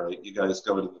week, right? You guys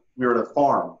we're at a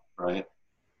farm, right?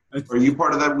 Are you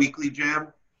part of that weekly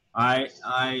jam? I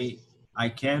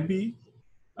can be.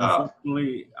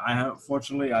 Unfortunately,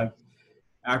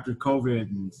 after COVID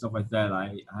and stuff like that,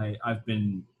 I've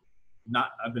been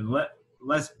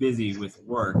less busy with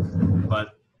work,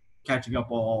 but catching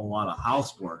up on a lot of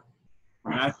housework.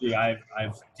 And actually,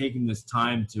 I've taken this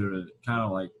time to kind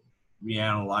of like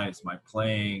reanalyze my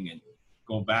playing and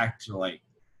go back to like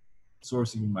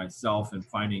sourcing myself and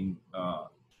finding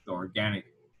the organic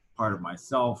part of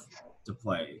myself to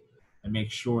play, and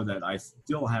make sure that I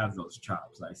still have those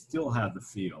chops. I still have the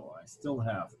feel. I still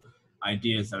have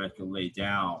ideas that I can lay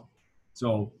down.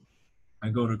 So I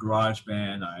go to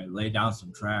GarageBand, I lay down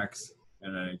some tracks,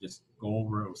 and I just go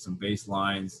over it with some bass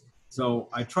lines. So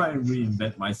I try and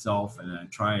reinvent myself, and I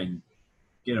try and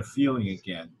get a feeling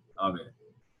again of it.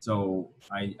 So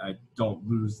I don't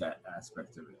lose that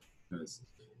aspect of it, because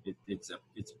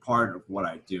it's part of what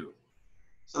I do.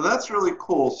 So that's really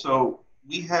cool. So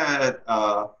we had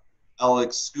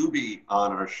Alex Scooby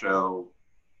on our show,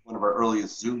 one of our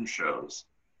earliest Zoom shows.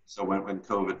 So when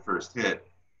COVID first hit,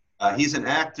 he's an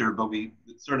actor, but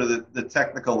the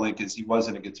technical link is he was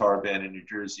in a guitar band in New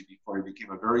Jersey before he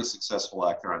became a very successful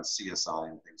actor on CSI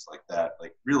and things like that,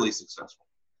 like really successful.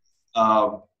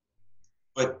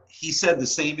 But he said the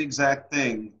same exact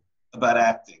thing about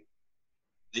acting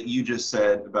that you just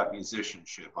said about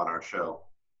musicianship on our show,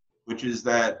 which is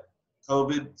that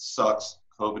COVID sucks,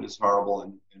 COVID is horrible,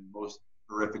 and most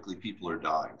horrifically people are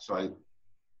dying. So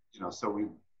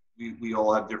we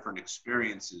all have different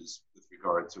experiences with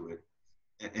regard to it,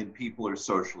 and people are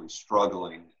socially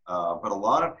struggling. But a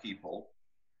lot of people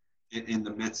in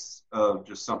the midst of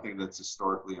just something that's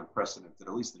historically unprecedented,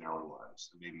 at least in our lives,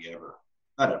 and maybe ever,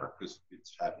 not ever, because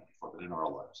it's happened before, but in our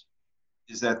lives,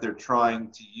 is that they're trying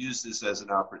to use this as an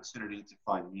opportunity to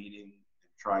find meaning, and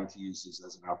trying to use this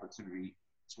as an opportunity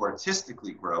to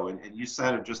artistically grow. And you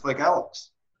sounded just like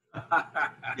Alex.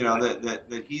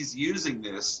 That he's using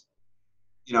this,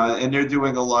 and they're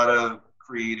doing a lot of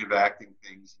creative acting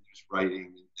things and just writing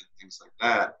and things like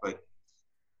that. But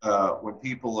when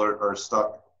people are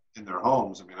stuck in their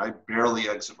homes, I mean, I barely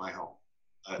exit my home.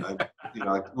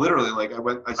 Literally, like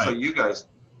I saw you guys.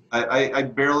 I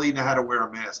barely know how to wear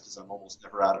a mask because I'm almost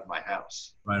never out of my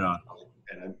house. Right on.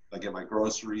 And I get my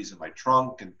groceries in my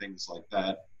trunk and things like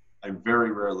that. I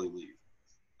very rarely leave.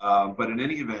 But in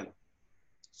any event,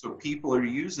 so people are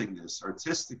using this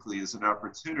artistically as an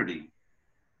opportunity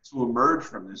to emerge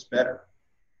from this better.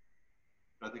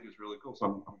 I think it's really cool. So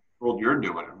I'm thrilled you're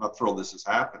doing it. I'm not thrilled this is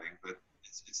happening, but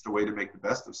it's the way to make the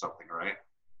best of something, right?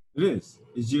 It is.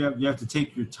 You have to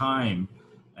take your time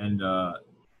and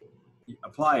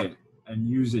apply it and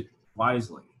use it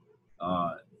wisely,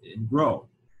 and grow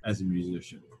as a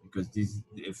musician. Because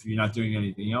if you're not doing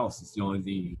anything else, it's the only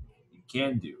thing you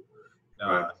can do.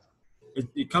 Right.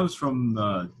 It comes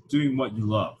from doing what you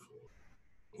love.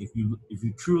 If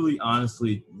you truly,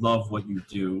 honestly love what you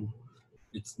do,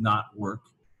 it's not work.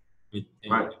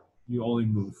 Right. You only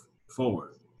move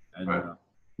forward, and right.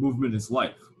 Movement is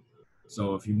life.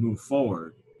 So if you move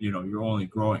forward, you're only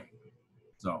growing.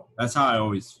 So that's how I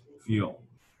always feel.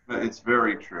 It's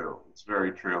very true. It's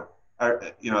very true.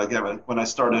 Again, when I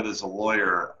started as a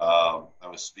lawyer, I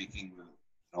was speaking with an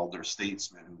elder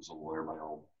statesman who was a lawyer, my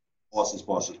own boss's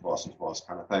boss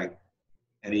kind of thing.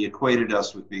 And he equated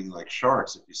us with being like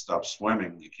sharks. If you stop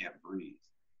swimming, you can't breathe.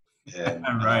 And,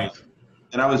 right.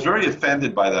 And I was very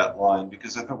offended by that line,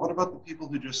 because I thought, what about the people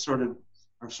who just sort of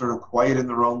are sort of quiet in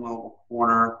their own little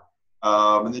corner,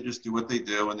 and they just do what they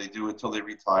do, and they do it until they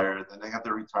retire. Then they have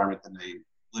their retirement, then they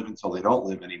live until they don't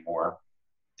live anymore.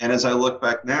 And as I look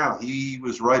back now, he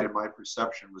was right, and my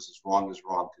perception was as wrong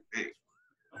could be.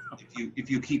 If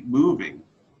you keep moving,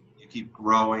 you keep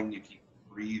growing, you keep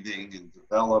breathing and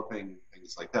developing,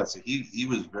 things like that. So he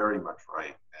was very much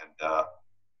right. And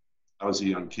I was a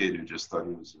young kid who just thought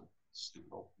he was a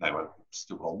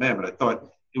stupid old man, but I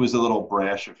thought it was a little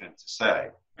brash of him to say.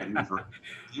 And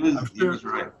he was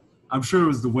right. I'm sure it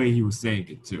was the way he was saying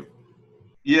it too.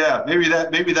 Yeah, maybe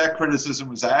that criticism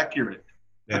was accurate.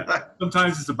 Yeah.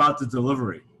 Sometimes it's about the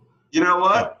delivery. You know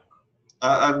what?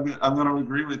 I'm going to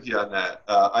agree with you on that.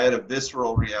 I had a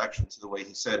visceral reaction to the way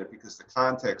he said it because the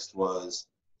context was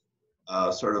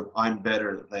sort of, I'm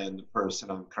better than the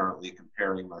person I'm currently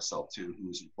comparing myself to, who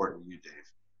is important to you, Dave.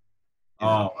 You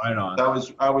know, right on.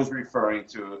 I was referring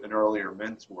to an earlier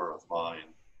mentor of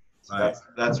mine. So right.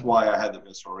 That's why I had the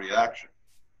visceral reaction.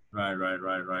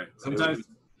 Right. Sometimes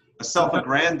a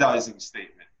self-aggrandizing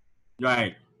statement.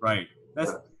 Right.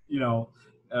 That's,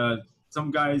 some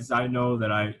guys I know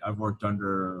that I've worked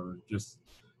under just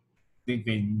think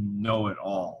they know it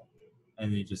all.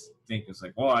 And they just think it's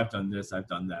like, oh, I've done this, I've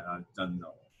done that, I've done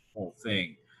the whole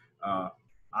thing.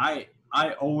 I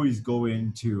always go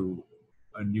into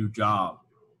a new job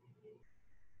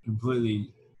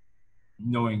completely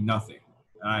knowing nothing.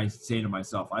 And I say to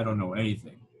myself, I don't know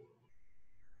anything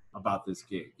about this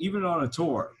gig. Even on a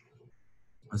tour,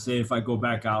 I say if I go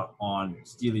back out on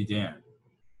Steely Dan,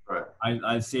 right.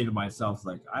 I say to myself,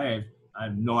 like, I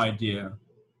have no idea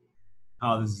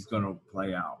how this is going to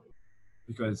play out.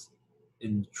 Because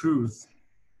in truth,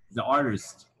 the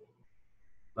artist,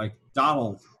 like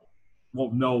Donald,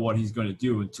 won't know what he's going to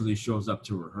do until he shows up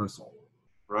to rehearsal.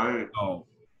 Right. So,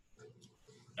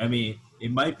 I mean,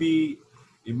 it might be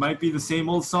the same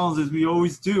old songs as we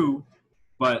always do,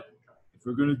 but if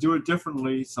we're going to do it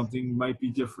differently, something might be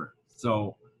different.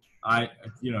 So,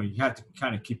 you have to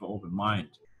kind of keep an open mind.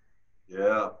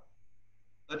 Yeah.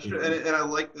 That's true. And I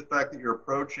like the fact that you're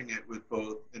approaching it with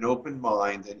both an open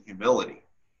mind and humility.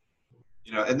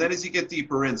 And then as you get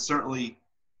deeper in, certainly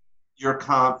your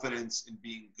confidence in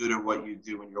being good at what you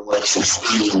do and your life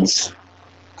experience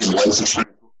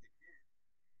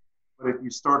but if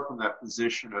you start from that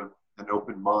position of an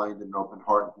open mind and an open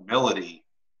heart and humility,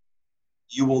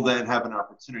 you will then have an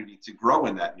opportunity to grow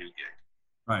in that new gig.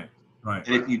 Right.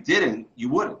 And if you didn't, you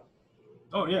wouldn't.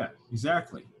 Oh, yeah,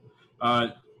 exactly.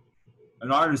 An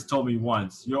artist told me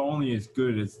once, you're only as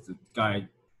good as the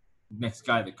next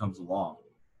guy that comes along.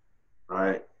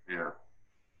 Right, yeah.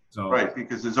 So, right,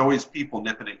 because there's always people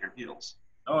nipping at your heels.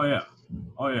 Oh, yeah.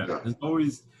 There's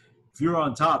always, if you're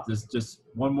on top, there's just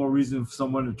one more reason for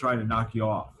someone to try to knock you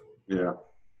off. Yeah.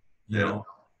 You know,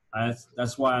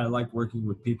 that's why I like working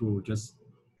with people who just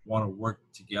want to work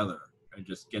together and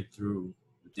just get through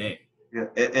the day. Yeah,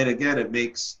 and again, it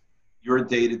makes your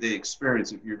day-to-day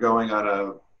experience, if you're going on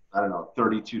a,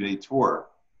 32-day tour,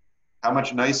 how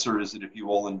much nicer is it if you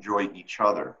all enjoy each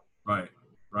other? Right.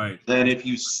 Than if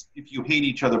you hate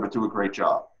each other but do a great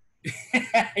job.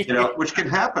 Which can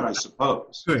happen, I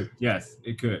suppose. Could, yes,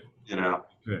 it could. It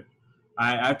could.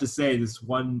 I have to say, this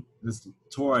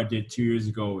tour I did 2 years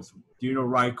ago was, do you know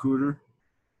Ry Cooder?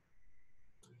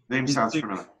 Name sounds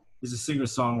familiar. He's a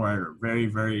singer-songwriter, very,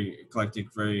 very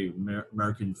eclectic, very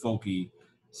American folky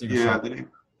Yeah, singer-songwriter.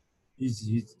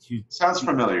 He sounds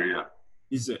familiar. Yeah.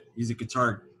 He's a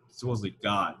guitar supposedly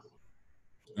god,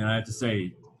 and I have to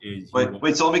say.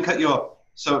 Wait. So let me cut you off.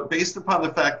 So based upon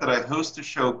the fact that I host a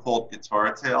show called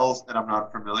Guitar Tales and I'm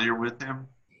not familiar with him,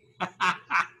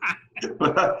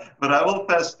 but I will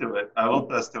fess to it.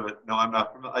 No, I'm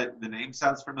not familiar. The name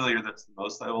sounds familiar. That's the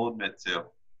most I will admit to.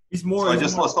 I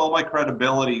just lost all my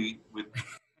credibility with the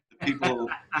people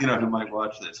who might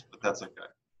watch this, but that's okay.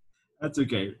 That's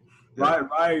okay. Yeah.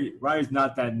 Ry is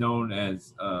not that known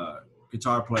as a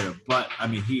guitar player, but I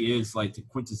mean he is like the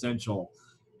quintessential.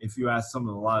 If you ask a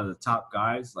lot of the top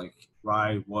guys, like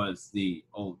Ry was the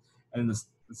old, and the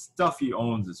stuff he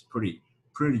owns is pretty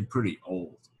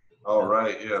old. Oh,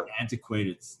 right, yeah.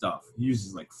 Antiquated stuff. He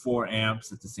uses like 4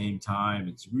 amps at the same time.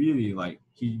 It's really like,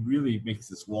 he really makes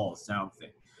this wall of sound thing.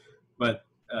 But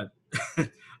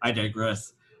I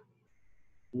digress.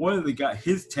 One of the guys,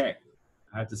 his tech,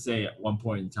 I have to say at one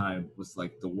point in time was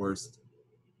like the worst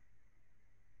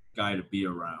guy to be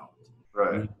around.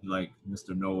 Right. Really, like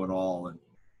Mr. Know-It-All, and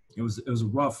it was a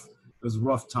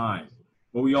rough time.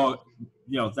 But we all,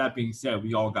 that being said,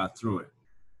 we all got through it.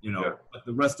 Yeah. But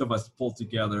the rest of us pulled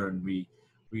together and we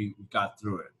got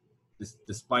through it,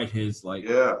 despite his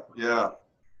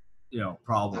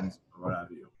problems or what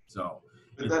have you. So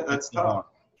that's tough.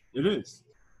 It is.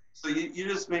 So you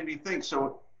just made me think.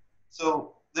 So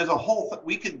there's a whole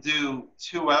we could do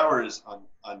 2 hours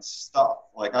on stuff.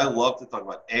 Like I love to talk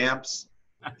about amps.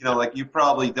 You know, like you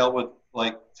probably dealt with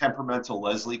like temperamental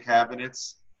Leslie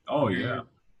cabinets. Oh yeah.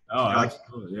 Oh, You know,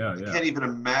 absolutely. Yeah, I yeah. can't even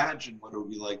imagine what it would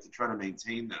be like to try to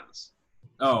maintain those.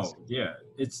 Oh yeah.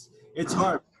 It's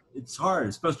hard. It's hard,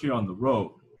 especially on the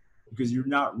road, because you're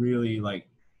not really like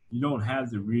you don't have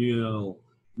the real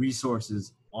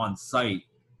resources on site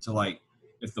to like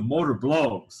if the motor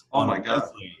blows Oh on a my God.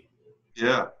 Leslie,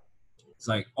 Yeah. it's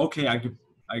like okay, I could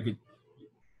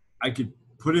I could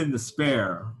put in the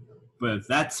spare, but if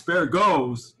that spare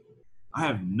goes, I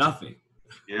have nothing.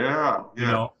 Yeah. You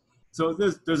Yeah. know. So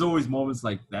there's always moments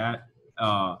like that.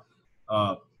 Uh,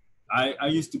 uh, I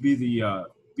used to be the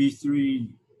B3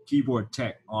 keyboard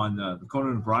tech on the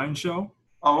Conan O'Brien show,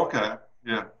 Oh, okay.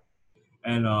 Yeah.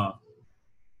 and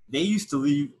they used to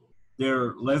leave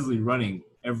their Leslie running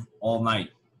all night.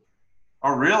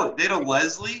 Oh, really? They had a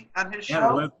Leslie on his They had a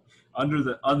show? under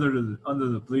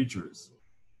the bleachers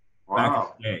back in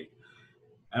Wow. the day,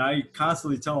 and I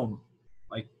constantly tell them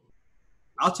like,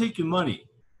 I'll take your money.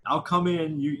 I'll come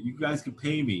in. You guys can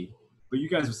pay me, but you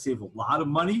guys would save a lot of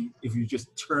money if you just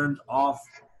turned off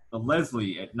the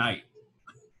Leslie at night.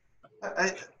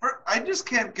 I just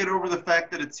can't get over the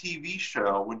fact that a TV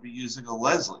show would be using a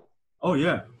Leslie. Oh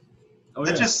yeah, oh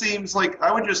That yeah, just seems like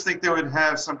I would just think they would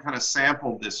have some kind of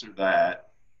sample this or that,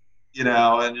 you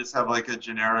know, and just have like a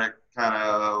generic kind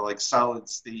of like solid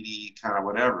statey kind of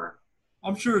whatever.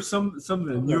 I'm sure some of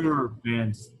the newer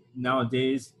bands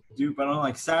nowadays do, but on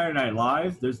like Saturday Night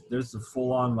Live, there's a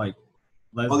full on like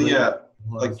Well, Leslie. yeah,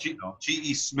 like Was, you know.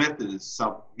 G.E. Smith is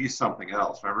he's something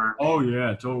else. Remember? Oh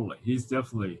yeah, totally. He's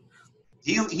definitely.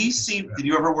 He seemed. Did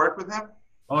you ever work with him?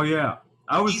 Oh yeah,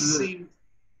 I was. He seemed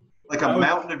like a I was,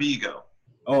 mountain of ego.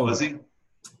 oh, Was he? This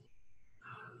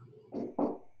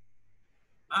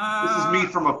is me uh,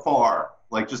 from afar,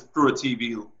 like just through a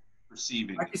TV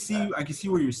perceiving. I can see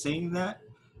where you're saying that,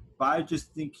 but I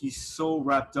just think he's so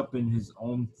wrapped up in his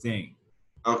own thing.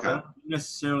 I Okay. don't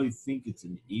necessarily think it's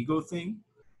an ego thing.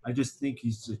 I just think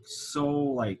he's just so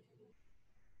like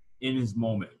in his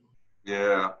moment.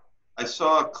 Yeah. I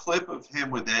saw a clip of him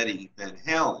with Eddie Van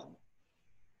Halen,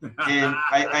 and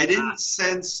I didn't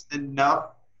sense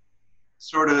enough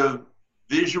sort of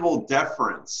visual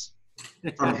deference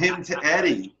from him to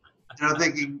Eddie. And I'm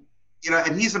thinking, you know,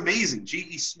 and he's amazing.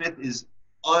 G.E. Smith is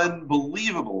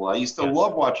unbelievable. I used to Yeah.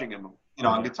 love watching him, you know,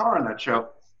 Oh, on yeah. guitar on that show.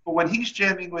 But when he's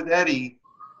jamming with Eddie,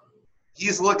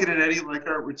 he's looking at Eddie like,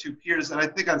 all right, we're two peers. And I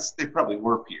think they probably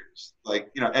were peers.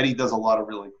 Like, you know, Eddie does a lot of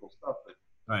really cool stuff, but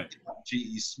Right,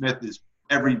 G.E. Smith is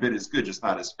every bit as good, just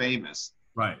not as famous.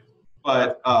 right.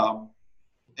 But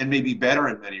and maybe better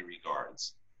in many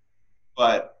regards.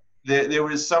 But there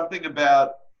was something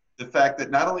about the fact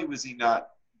that not only was he not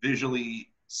visually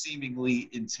seemingly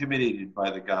intimidated by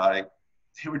the guy,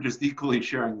 they were just equally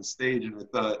sharing the stage. And I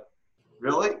thought,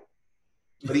 really?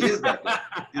 But he is that guy,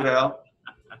 you know?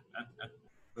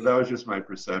 But that was just my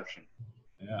perception.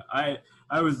 Yeah,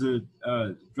 I was a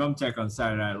drum tech on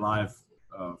Saturday Night Live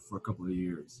for a couple of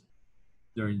years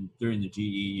during the GE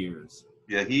years.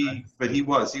 Yeah, he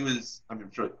was,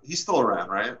 I'm sure, he's still around,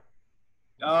 right?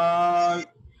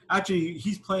 Actually,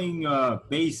 he's playing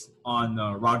bass on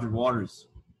Roger Waters.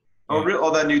 Oh, Yeah. really?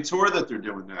 Oh, that new tour that they're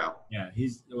doing now. Yeah,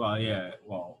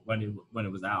 when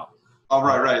it was out. Oh,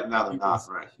 right. Now they're He not, was,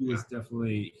 right. he was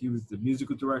definitely he was the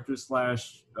musical director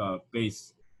 /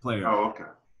 bass player Oh, okay.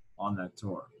 on that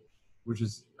tour, which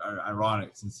is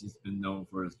ironic since he's been known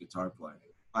for his guitar playing.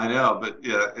 I know, but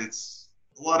yeah, it's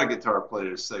a lot of guitar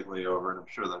players segue over, and I'm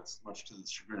sure that's much to the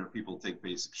chagrin of people who take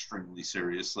bass extremely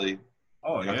seriously.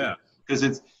 Oh yeah, Because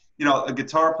it's, you know, a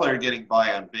guitar player getting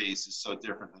by on bass is so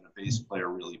different than a bass player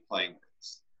really playing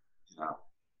bass. You know,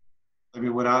 I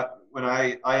mean, when I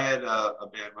had a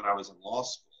band when I was in law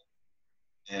school,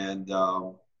 and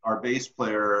our bass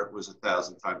player was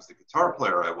 1,000 times the guitar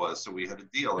player I was, so we had a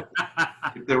deal.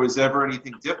 If there was ever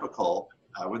anything difficult,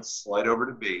 I would slide over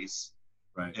to bass,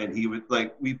 right. and he would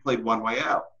we played One Way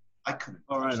Out. I couldn't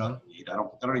touch on. that lead. I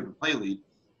don't even play lead,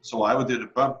 so I would do the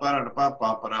bump, bump,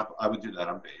 bump, I would do that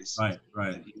on bass. Right.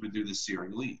 And he would do the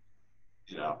searing lead.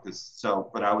 You know,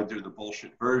 but I would do the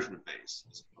bullshit version of bass.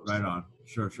 Right on.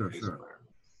 Sure. Player.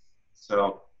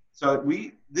 So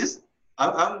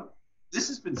this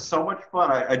has been so much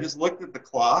fun. I just looked at the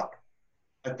clock.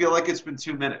 I feel like it's been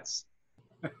 2 minutes.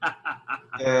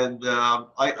 And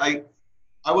I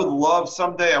would love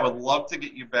someday. I would love to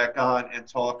get you back on and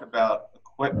talk about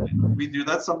equipment. Can we do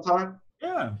that sometime?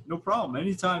 Yeah, no problem.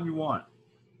 Anytime you want.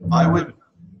 I would.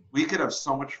 we could have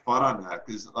so much fun on that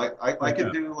because I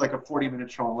could do like a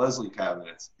 40-minute show on Leslie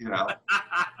cabinets, you know.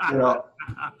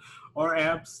 Or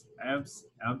amps. I'm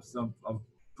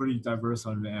pretty diverse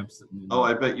on the amps. Oh,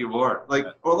 I bet you are. Like,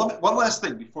 well, one last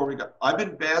thing before we go. I've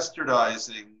been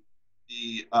bastardizing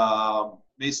the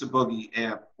Mesa Boogie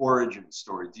amp origin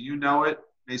story. Do you know it,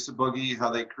 Mesa Boogie?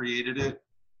 How they created it?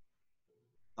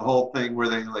 The whole thing where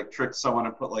they like tricked someone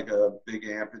to put like a big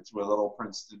amp into a little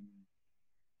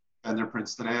Fender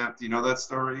Princeton amp. Do you know that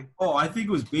story? Oh, I think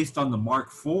it was based on the Mark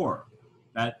IV,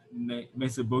 that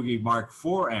Mesa Boogie Mark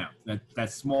IV amp,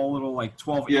 that small little like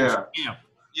 12-inch amp.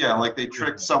 Yeah, like they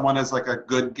tricked someone as like a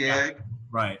good gag. Yeah.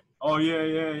 Right. Oh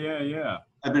yeah.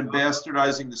 I've been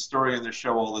bastardizing the story on the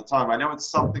show all the time. I know it's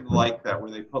something like that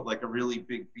where they put like a really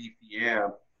big beefy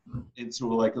amp into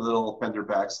like a little Fender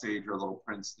Backstage or a little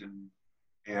Princeton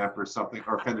amp or something,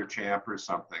 or Fender Champ or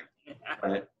something.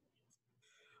 Right?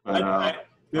 But,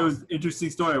 there was an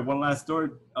interesting story. One last story.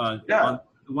 On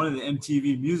one of the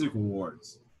MTV Music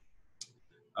Awards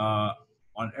on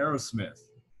Aerosmith.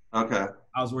 Okay.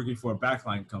 I was working for a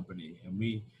backline company, and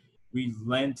we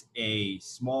lent a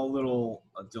small little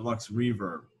deluxe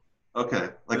reverb. Okay,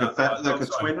 like a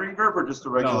twin reverb or just a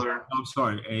regular? No, I'm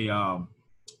sorry, a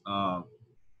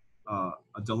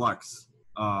deluxe,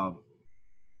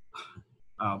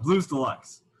 Blues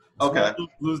Deluxe. Okay.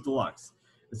 Blues Deluxe.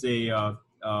 It's a it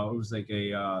was like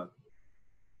a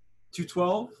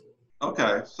 212.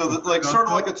 Okay, so like sort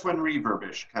of like a twin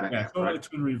reverbish kind of. Yeah, sort of like a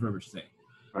twin reverbish thing.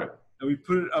 Right. And we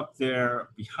put it up there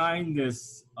behind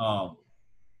this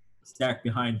stack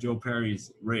behind Joe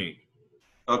Perry's rig.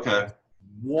 Okay.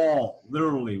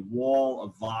 Literally wall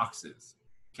of boxes,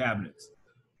 cabinets.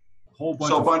 A whole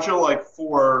bunch. So a bunch of like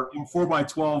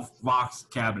 4x12 box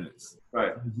cabinets.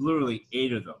 Right. Literally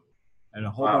 8 of them, and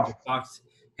a whole bunch of box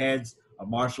heads, a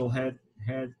Marshall head,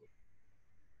 and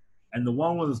the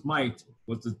one that was mic'd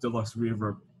was the deluxe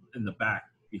reverb in the back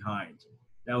behind.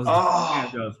 That was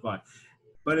that was fun.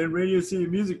 But in Radio City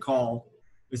Music Hall,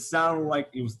 it sounded like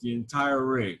it was the entire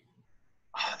rig.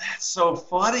 Oh, that's so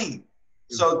funny.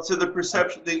 So to the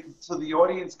perception, so the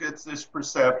audience gets this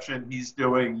perception he's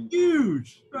doing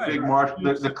huge, big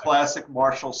the classic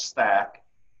Marshall stack,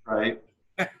 right?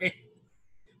 But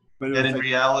and in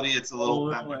reality, it's a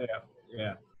little.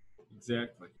 Yeah,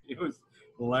 exactly. It was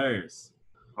hilarious.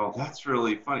 Oh, that's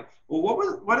really funny. Well,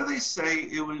 what do they say?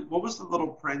 What was the little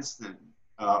Princeton?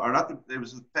 Or not it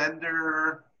was the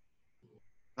Fender,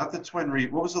 not the twin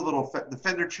reed. What was the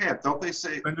Fender Champ? Don't they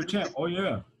say Fender Champ? Oh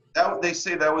yeah. They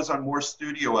say that was on more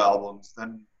studio albums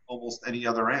than almost any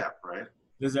other amp, right?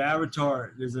 There's an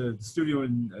Avatar. There's a studio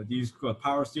in these called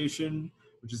Power Station,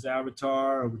 which is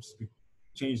Avatar, which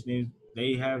changed names.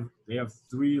 They have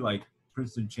 3 like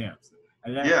Princeton Champs,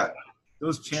 and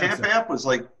those Champ amp was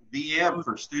like the amp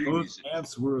for studio music. Those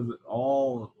amps were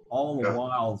all the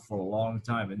while for a long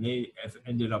time, and they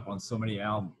ended up on so many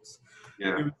albums.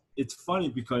 Yeah, it's funny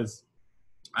because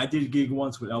I did a gig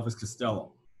once with Elvis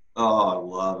Costello. Oh, I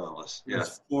love Elvis. Yeah,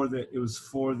 it was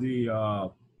for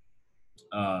the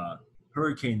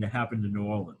hurricane that happened in New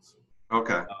Orleans.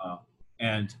 Okay,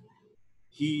 and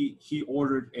he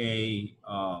ordered a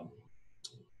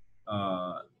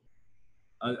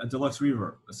deluxe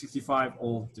reverb, a 65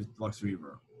 old deluxe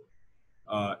reverb.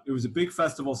 It was a big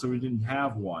festival, so we didn't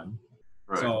have one.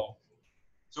 Right. So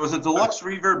is a deluxe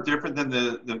reverb different than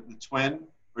the twin?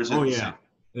 Or is it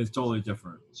it's totally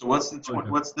different. So what's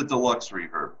the deluxe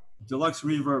reverb? Deluxe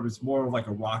reverb is more like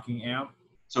a rocking amp.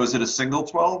 So is it a single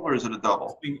 12 or is it a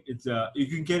double? It's you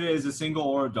can get it as a single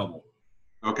or a double.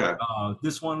 Okay.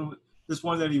 This one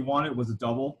that he wanted was a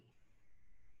double.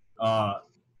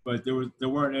 But there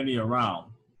weren't any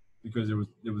around because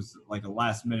it was like a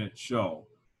last minute show.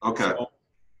 Okay. So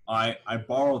I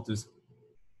borrowed this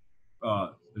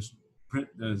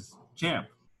Champ,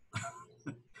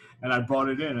 and I brought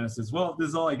it in, and I says, "Well, this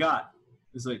is all I got."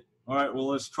 He's like, "All right, well,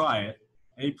 let's try it."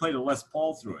 And he played a Les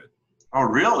Paul through it. Oh,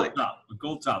 really? A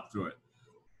gold top through it.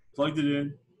 Plugged it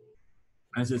in.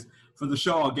 I says, "For the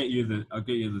show, I'll get you the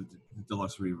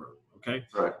deluxe reverb, okay?"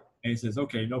 Right. And he says,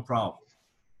 "Okay, no problem."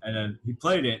 And then he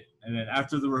played it, and then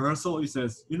after the rehearsal, he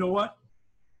says, "You know what?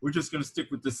 We're just going to stick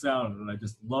with this sound, and I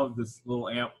just love this little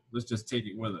amp. Let's just take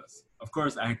it with us." Of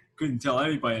course, I couldn't tell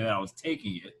anybody that I was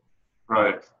taking it.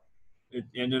 Right. It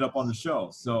ended up on the show.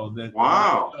 So the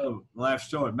last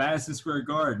show at Madison Square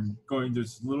Garden, going to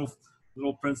this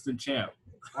little Princeton Champ.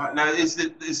 Now, is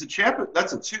the Champ,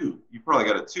 that's a 2. You probably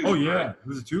got a 2. Oh, yeah. Right? It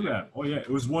was a 2 amp. Oh, yeah.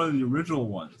 It was one of the original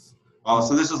ones. Oh,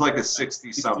 so this is like a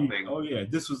 60-something. Oh, yeah.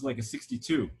 This was like a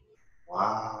 62.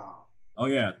 Wow. Oh,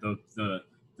 yeah. The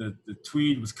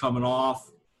tweed was coming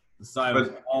off. The side was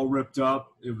all ripped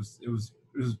up. It was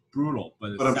was brutal,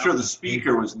 but But I'm sure sound the was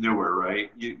speaker was newer,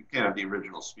 right? You can't have the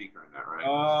original speaker in that,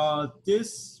 right?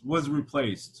 This was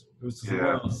replaced. It was one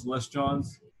Yeah. of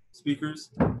Celestron's speakers,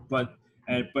 but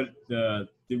the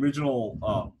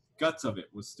original guts of it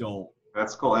was still.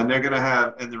 That's cool. And they're gonna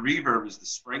have, and the reverb is the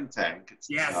spring tank. It's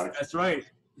Yes, the that's right.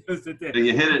 Yes, it so did.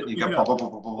 you hit it and you got Yeah. blah, blah, blah,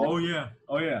 blah, blah. Oh yeah,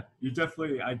 oh yeah. You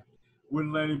definitely. I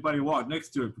wouldn't let anybody walk next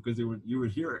to it because you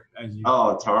would hear it as you.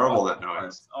 Oh, it's horrible, that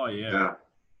noise. Oh yeah. Yeah.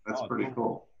 That's Oh, pretty cool.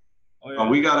 cool. Oh yeah. Oh,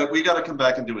 we gotta come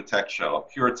back and do a tech show, a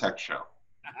pure tech show.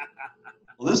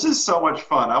 Well, this is so much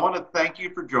fun. I want to thank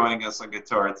you for joining us on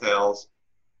Guitar Tales.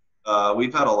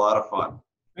 We've had a lot of fun.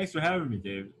 Thanks for having me,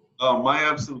 David. Oh, my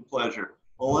absolute pleasure.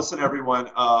 Well, listen, everyone,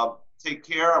 take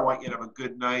care. I want you to have a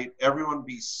good night. Everyone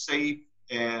be safe,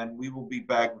 and we will be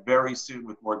back very soon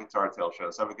with more Guitar Tale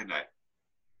shows. Have a good night.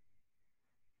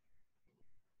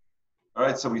 All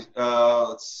right, so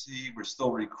let's see, we're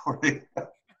still recording.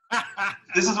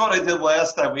 This is what I did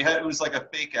last time. It was like a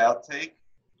fake outtake.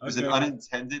 It was an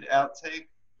unintended outtake.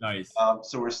 Nice.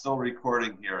 So we're still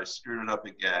recording here. I screwed it up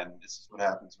again. This is what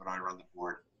happens when I run the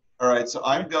board. All right, so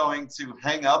I'm going to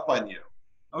hang up on you.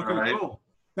 Okay, right. cool.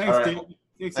 Thanks, All right. David.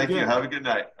 Thanks Thank again. you. Have a good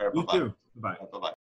night. All right, You bye-bye. too. Bye. Bye-bye.